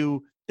remind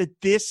you that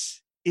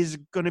this is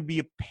going to be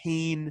a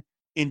pain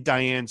in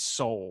Diane's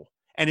soul.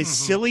 And as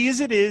silly as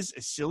it is,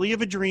 as silly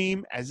of a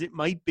dream as it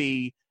might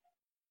be,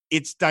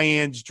 it's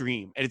Diane's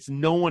dream. And it's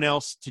no one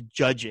else to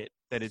judge it,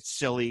 that it's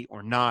silly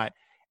or not.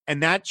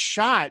 And that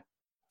shot,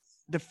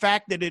 the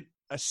fact that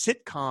a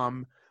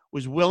sitcom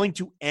was willing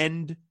to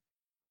end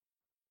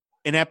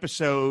an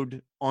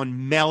episode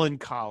on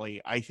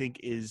melancholy, I think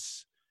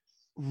is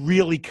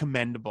really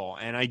commendable.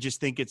 And I just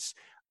think it's,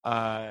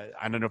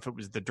 I don't know if it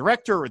was the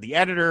director or the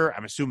editor.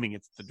 I'm assuming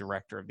it's the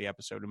director of the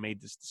episode who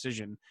made this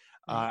decision.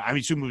 I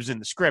assume it was in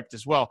the script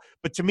as well.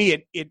 But to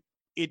me,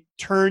 it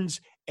turns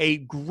a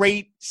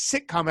great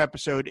sitcom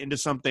episode into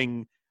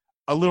something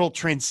a little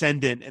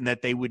transcendent, in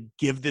that they would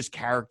give this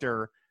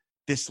character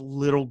this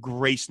little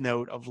grace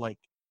note of like,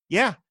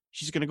 yeah,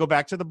 she's going to go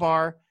back to the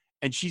bar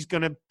and she's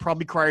going to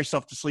probably cry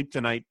herself to sleep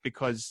tonight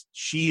because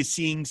she is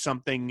seeing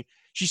something.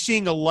 She's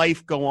seeing a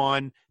life go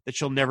on that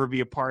she'll never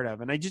be a part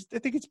of. And I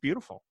think it's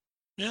beautiful.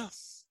 Yeah.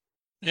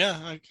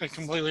 Yeah, I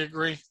completely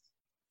agree.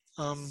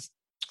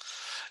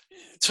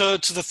 To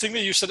the thing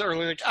that you said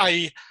earlier, like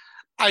I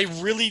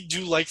really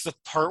do like the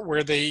part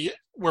where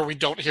we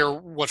don't hear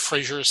what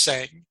Frasier is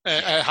saying.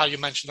 How you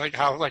mentioned like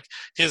how like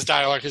his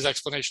dialogue, his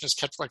explanation is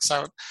kept like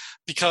silent,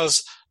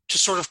 because to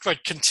sort of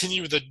like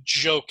continue the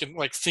joke and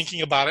like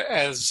thinking about it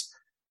as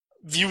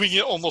viewing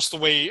it almost the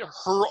way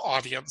her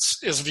audience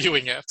is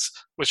viewing it,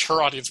 which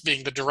her audience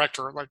being the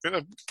director, like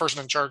the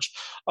person in charge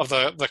of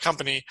the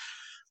company,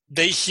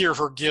 they hear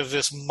her give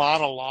this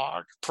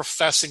monologue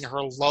professing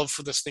her love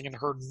for this thing and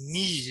her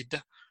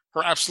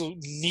absolute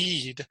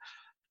need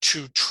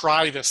to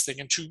try this thing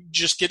and to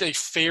just get a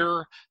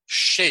fair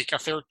shake, a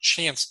fair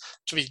chance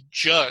to be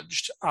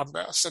judged on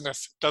this. And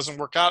if it doesn't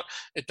work out,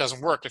 it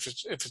doesn't work. If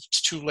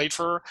it's too late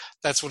for her,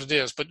 that's what it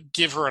is. But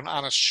give her an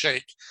honest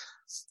shake.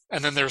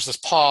 And then there's this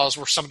pause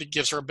where somebody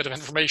gives her a bit of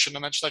information,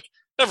 and then she's like,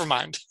 never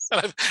mind.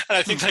 And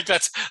I think like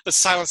that's the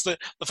silence, the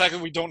fact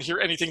that we don't hear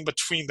anything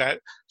between that.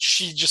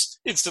 She just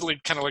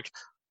instantly kind of like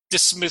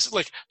dismiss,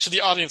 like to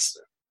the audience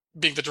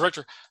being the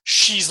director,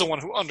 she's the one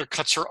who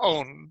undercuts her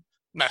own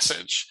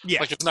message. Yeah.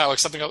 Like it's not like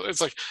something else.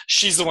 It's like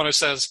she's the one who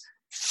says,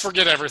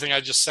 forget everything I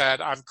just said.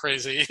 I'm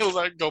crazy.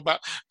 Like, go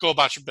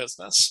about your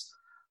business.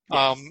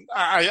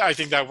 I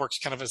think that works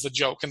kind of as a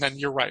joke. And then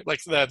you're right.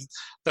 Like then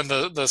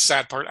the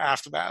sad part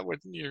after that, when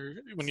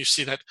you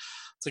see that,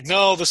 it's like,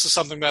 no, this is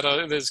something that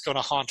is going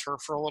to haunt her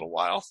for a little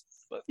while.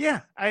 But.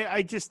 Yeah,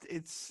 I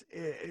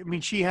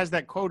mean, she has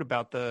that quote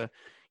about the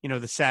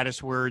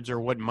saddest words or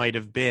what might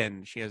have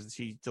been.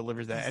 She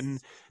delivers that, and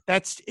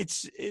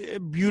it's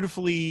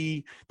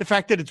beautifully, the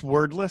fact that it's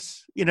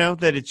wordless,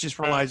 that it just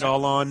relies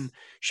all on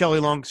Shelley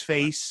Long's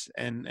face,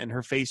 and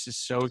her face is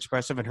so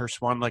expressive, and her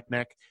swan-like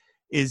neck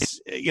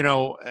is,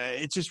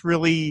 it's just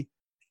really,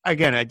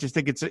 again, I just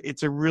think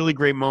it's a really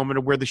great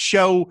moment where the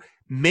show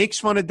makes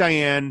fun of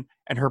Diane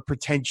and her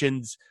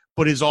pretensions,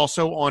 but is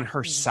also on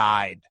her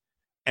side.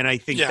 And I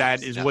think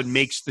that is what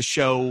makes the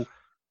show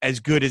as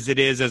good as it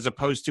is, as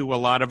opposed to a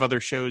lot of other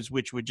shows,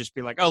 which would just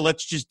be like, oh,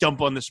 let's just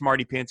dump on the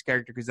Smarty Pants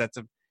character because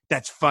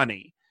that's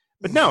funny.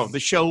 But no, the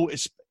show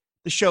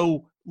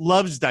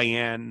loves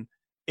Diane.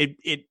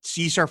 It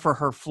sees her for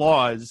her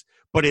flaws,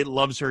 but it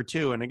loves her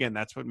too. And again,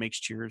 that's what makes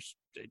Cheers.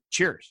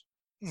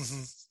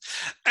 Mm-hmm.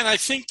 And I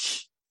think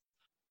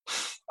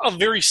a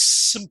very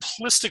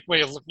simplistic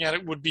way of looking at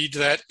it would be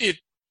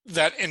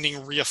that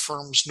ending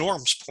reaffirms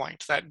Norm's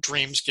point that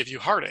dreams give you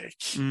heartache.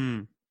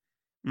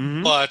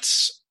 Mm-hmm. But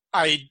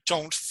I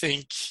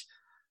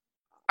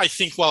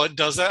think while it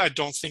does that, I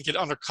don't think it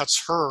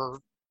undercuts her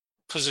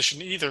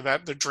position either,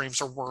 that the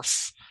dreams are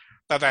worth,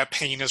 that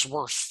pain is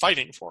worth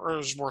fighting for, or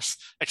is worth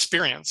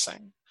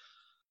experiencing.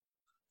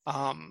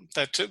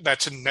 That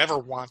to never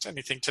want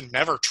anything, to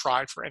never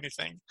try for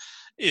anything,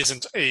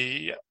 isn't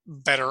a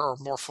better or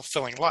more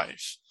fulfilling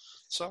life.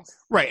 So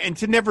right, and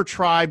to never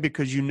try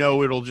because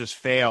it'll just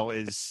fail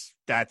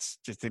that's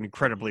just an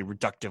incredibly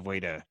reductive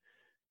way to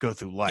go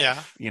through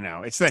life.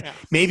 Yeah. It's that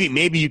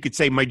maybe you could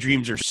say my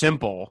dreams are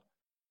simple,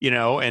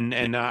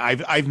 and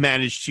I've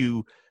managed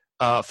to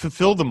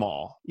fulfill them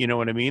all. You know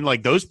what I mean?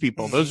 Like those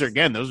people,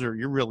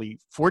 you're really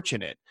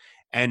fortunate,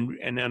 and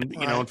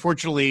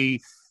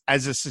unfortunately,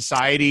 as a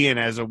society and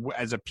as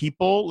a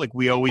people, like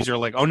we always are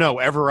like, oh no,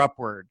 ever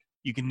upward.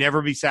 You can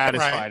never be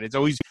satisfied. Right. It's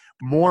always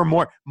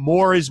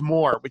more is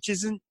more, which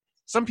isn't,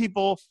 some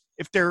people,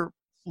 if they're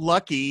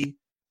lucky,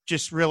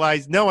 just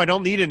realize, no, I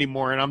don't need any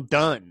more and I'm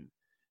done.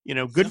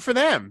 Good for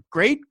them.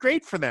 Great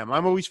for them.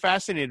 I'm always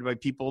fascinated by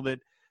people that,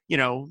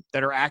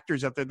 that are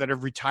actors out there that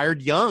have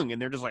retired young and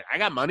they're just like, I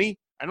got money.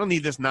 I don't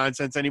need this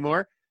nonsense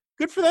anymore.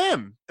 Good for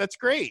them. That's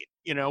great.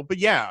 But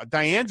yeah,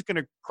 Diane's going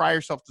to cry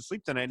herself to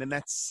sleep tonight and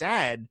that's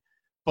sad,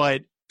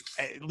 but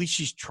at least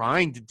she's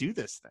trying to do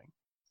this thing.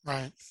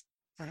 Right.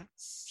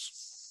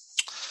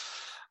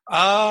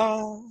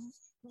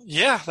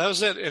 Yeah, that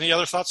was it. Any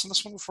other thoughts on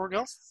this one before we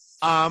go?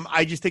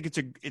 I just think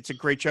it's a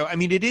great show. I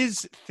mean, it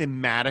is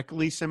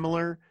thematically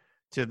similar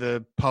to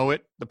the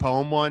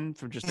poem one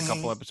from just a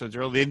couple episodes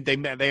earlier.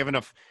 They have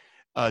enough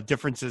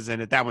differences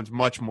in it. That one's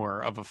much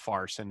more of a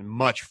farce and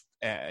much.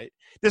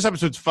 This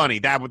episode's funny.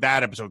 That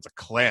episode's a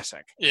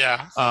classic.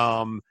 Yeah.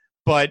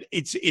 But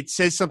it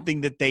says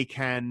something that they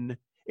can.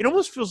 It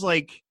almost feels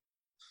like,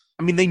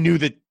 I mean, they knew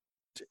that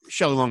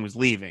Shelley Long was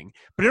leaving,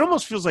 but it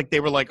almost feels like they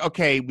were like,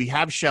 okay, we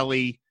have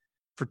Shelley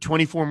for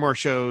 24 more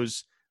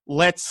shows.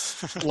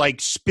 Let's like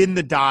spin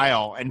the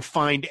dial and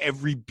find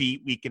every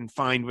beat we can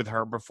find with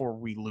her before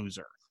we lose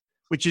her,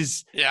 which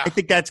is, I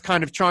think that's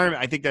kind of charming.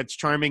 I think that's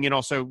charming and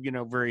also,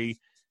 very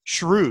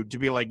shrewd to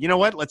be like, you know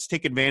what, let's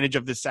take advantage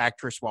of this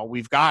actress while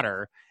we've got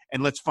her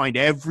and let's find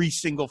every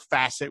single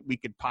facet we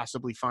could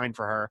possibly find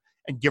for her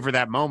and give her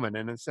that moment.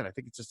 And instead, I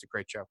think it's just a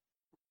great show.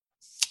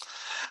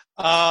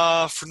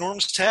 For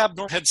Norm's tab,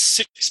 Norm had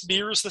 6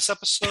 beers this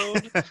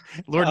episode.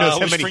 Lord knows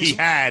how many he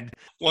had.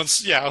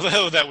 Once,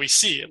 that we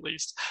see at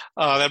least.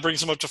 That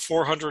brings him up to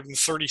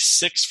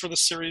 436 for the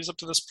series up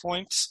to this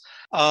point.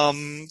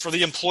 For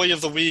the employee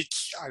of the week,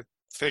 I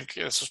think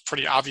this was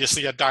pretty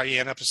obviously a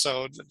Diane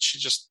episode.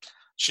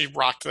 She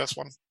rocked this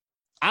one.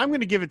 I'm going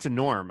to give it to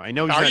Norm. I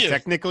know he's not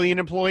technically an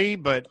employee,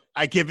 but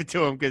I give it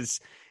to him because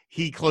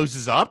he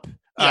closes up.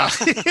 Yeah.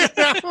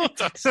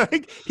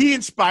 Like he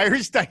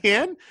inspires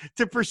Diane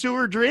to pursue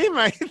her dream.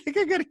 I think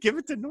I got to give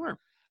it to Norm.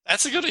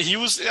 That's a good. He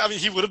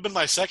would have been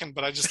my second,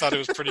 but I just thought it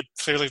was pretty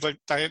clearly like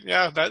Diane.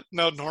 Yeah,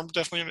 Norm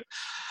definitely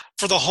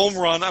for the home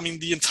run. I mean,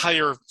 the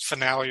entire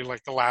finale,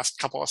 like the last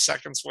couple of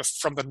seconds,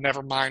 from the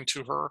Nevermind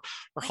to her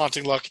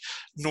haunting look.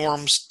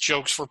 Norm's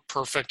jokes were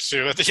perfect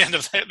too at the end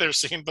of their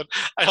scene. But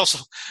I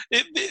also,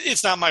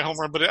 it's not my home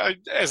run, but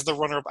as the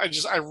runner-up, I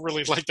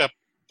really like that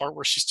part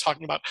where she's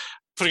talking about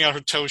putting on her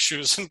toe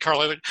shoes and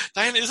Carly like,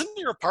 Diane, isn't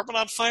your apartment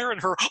on fire?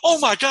 And her, oh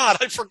my God,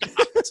 I forgot.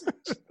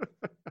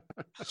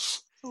 I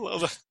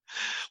love that.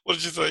 What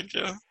did you think?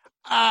 Yeah.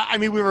 I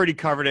mean, we've already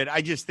covered it.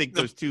 I just think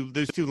those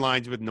two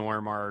lines with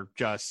Norm are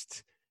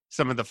just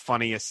some of the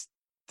funniest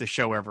the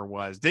show ever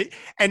was.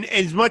 And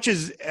as much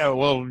as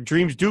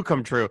dreams do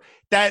come true,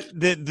 that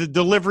the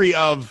delivery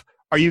of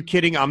 "Are you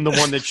kidding? I'm the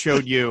one that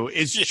showed you"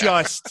 is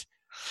just.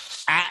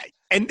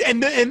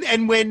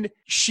 And when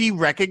she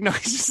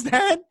recognizes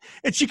that,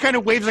 and she kind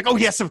of waves like, "Oh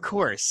yes, of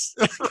course."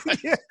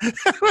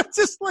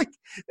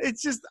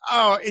 It's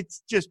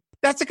just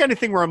that's the kind of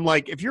thing where I'm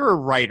like, if you're a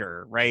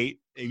writer, right?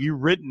 If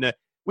you've written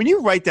when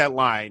you write that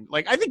line,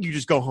 like, I think you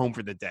just go home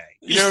for the day.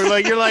 You know,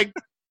 like, you're like,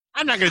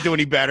 I'm not going to do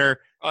any better.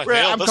 I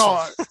nailed this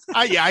one.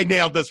 I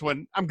nailed this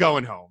one. I'm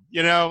going home.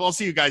 You know, I'll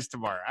see you guys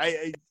tomorrow.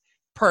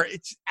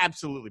 It's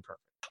absolutely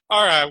perfect.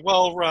 All right.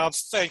 Well, Rob,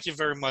 thank you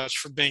very much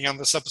for being on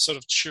this episode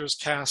of Cheers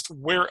Cast.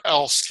 Where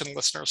else can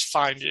listeners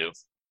find you?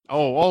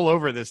 Oh, all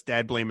over this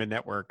Dad Blaming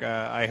Network.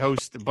 I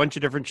host a bunch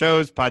of different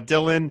shows. Pod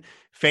Dylan,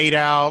 Fade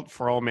Out,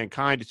 For All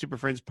Mankind, a Super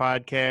Friends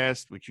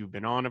podcast, which you've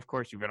been on, of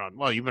course. You've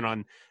been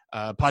on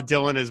Pod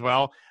Dylan as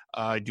well.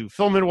 I do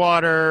Film and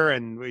Water,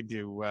 and we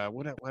do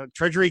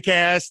Treasury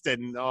Cast,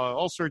 and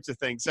all sorts of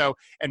things. So,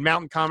 and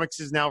Mountain Comics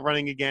is now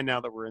running again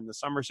now that we're in the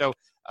summer. So,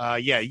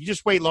 you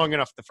just wait long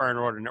enough, the Fire and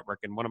Water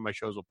Network, and one of my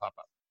shows will pop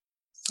up.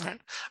 All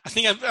right. I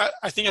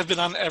think I've been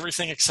on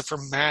everything except for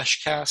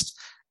Mashcast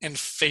and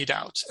Fade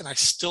Out, and I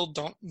still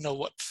don't know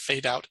what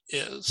Fade Out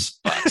is.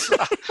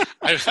 But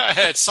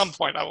at some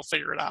point, I will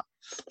figure it out.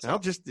 So, well,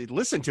 just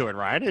listen to it,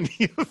 Ryan, and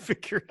you'll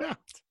figure it out.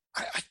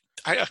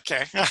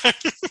 Okay.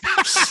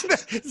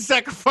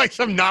 Sacrifice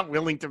I'm not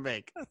willing to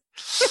make.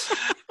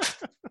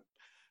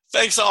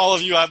 Thanks to all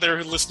of you out there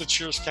who listen to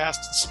Cheers Cast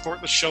and support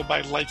the show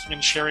by liking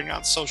and sharing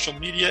on social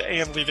media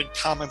and leaving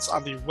comments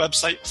on the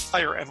website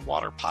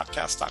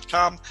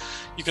fireandwaterpodcast.com.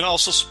 You can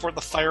also support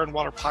the Fire and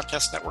Water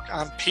Podcast Network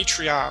on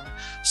Patreon.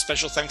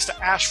 Special thanks to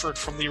Ashford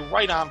from the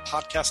Right On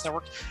Podcast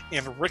Network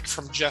and Rick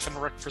from Jeff and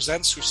Rick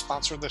Presents, who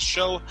sponsored this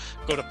show.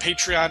 Go to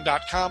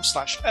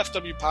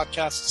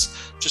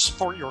patreon.com/FWPodcasts to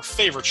support your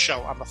favorite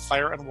show on the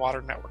Fire and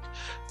Water Network.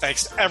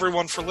 Thanks to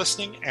everyone for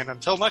listening, and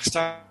until next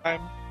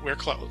time, we're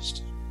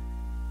closed.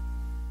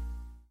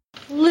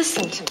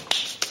 Listen to me.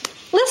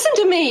 Listen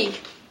to me.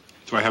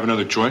 Do I have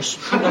another choice?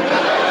 I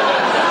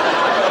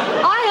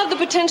have the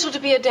potential to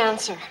be a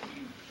dancer.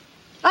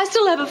 I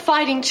still have a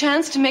fighting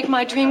chance to make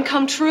my dream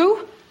come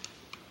true.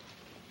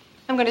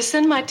 I'm going to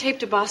send my tape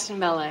to Boston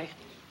Ballet.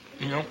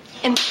 You know?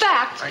 In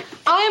fact,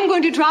 I am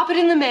going to drop it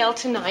in the mail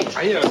tonight.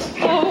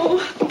 Oh,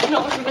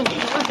 Norman.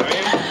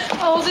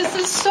 Oh, this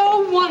is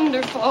so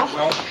wonderful.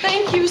 Well,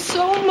 thank you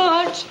so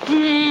much.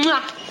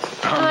 Mwah.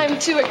 I'm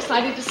too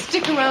excited to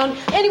stick around.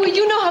 Anyway,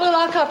 you know how to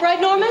lock up,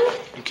 right, Norman?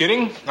 You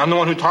kidding? I'm the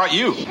one who taught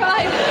you.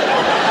 Right.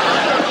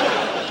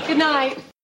 Good night.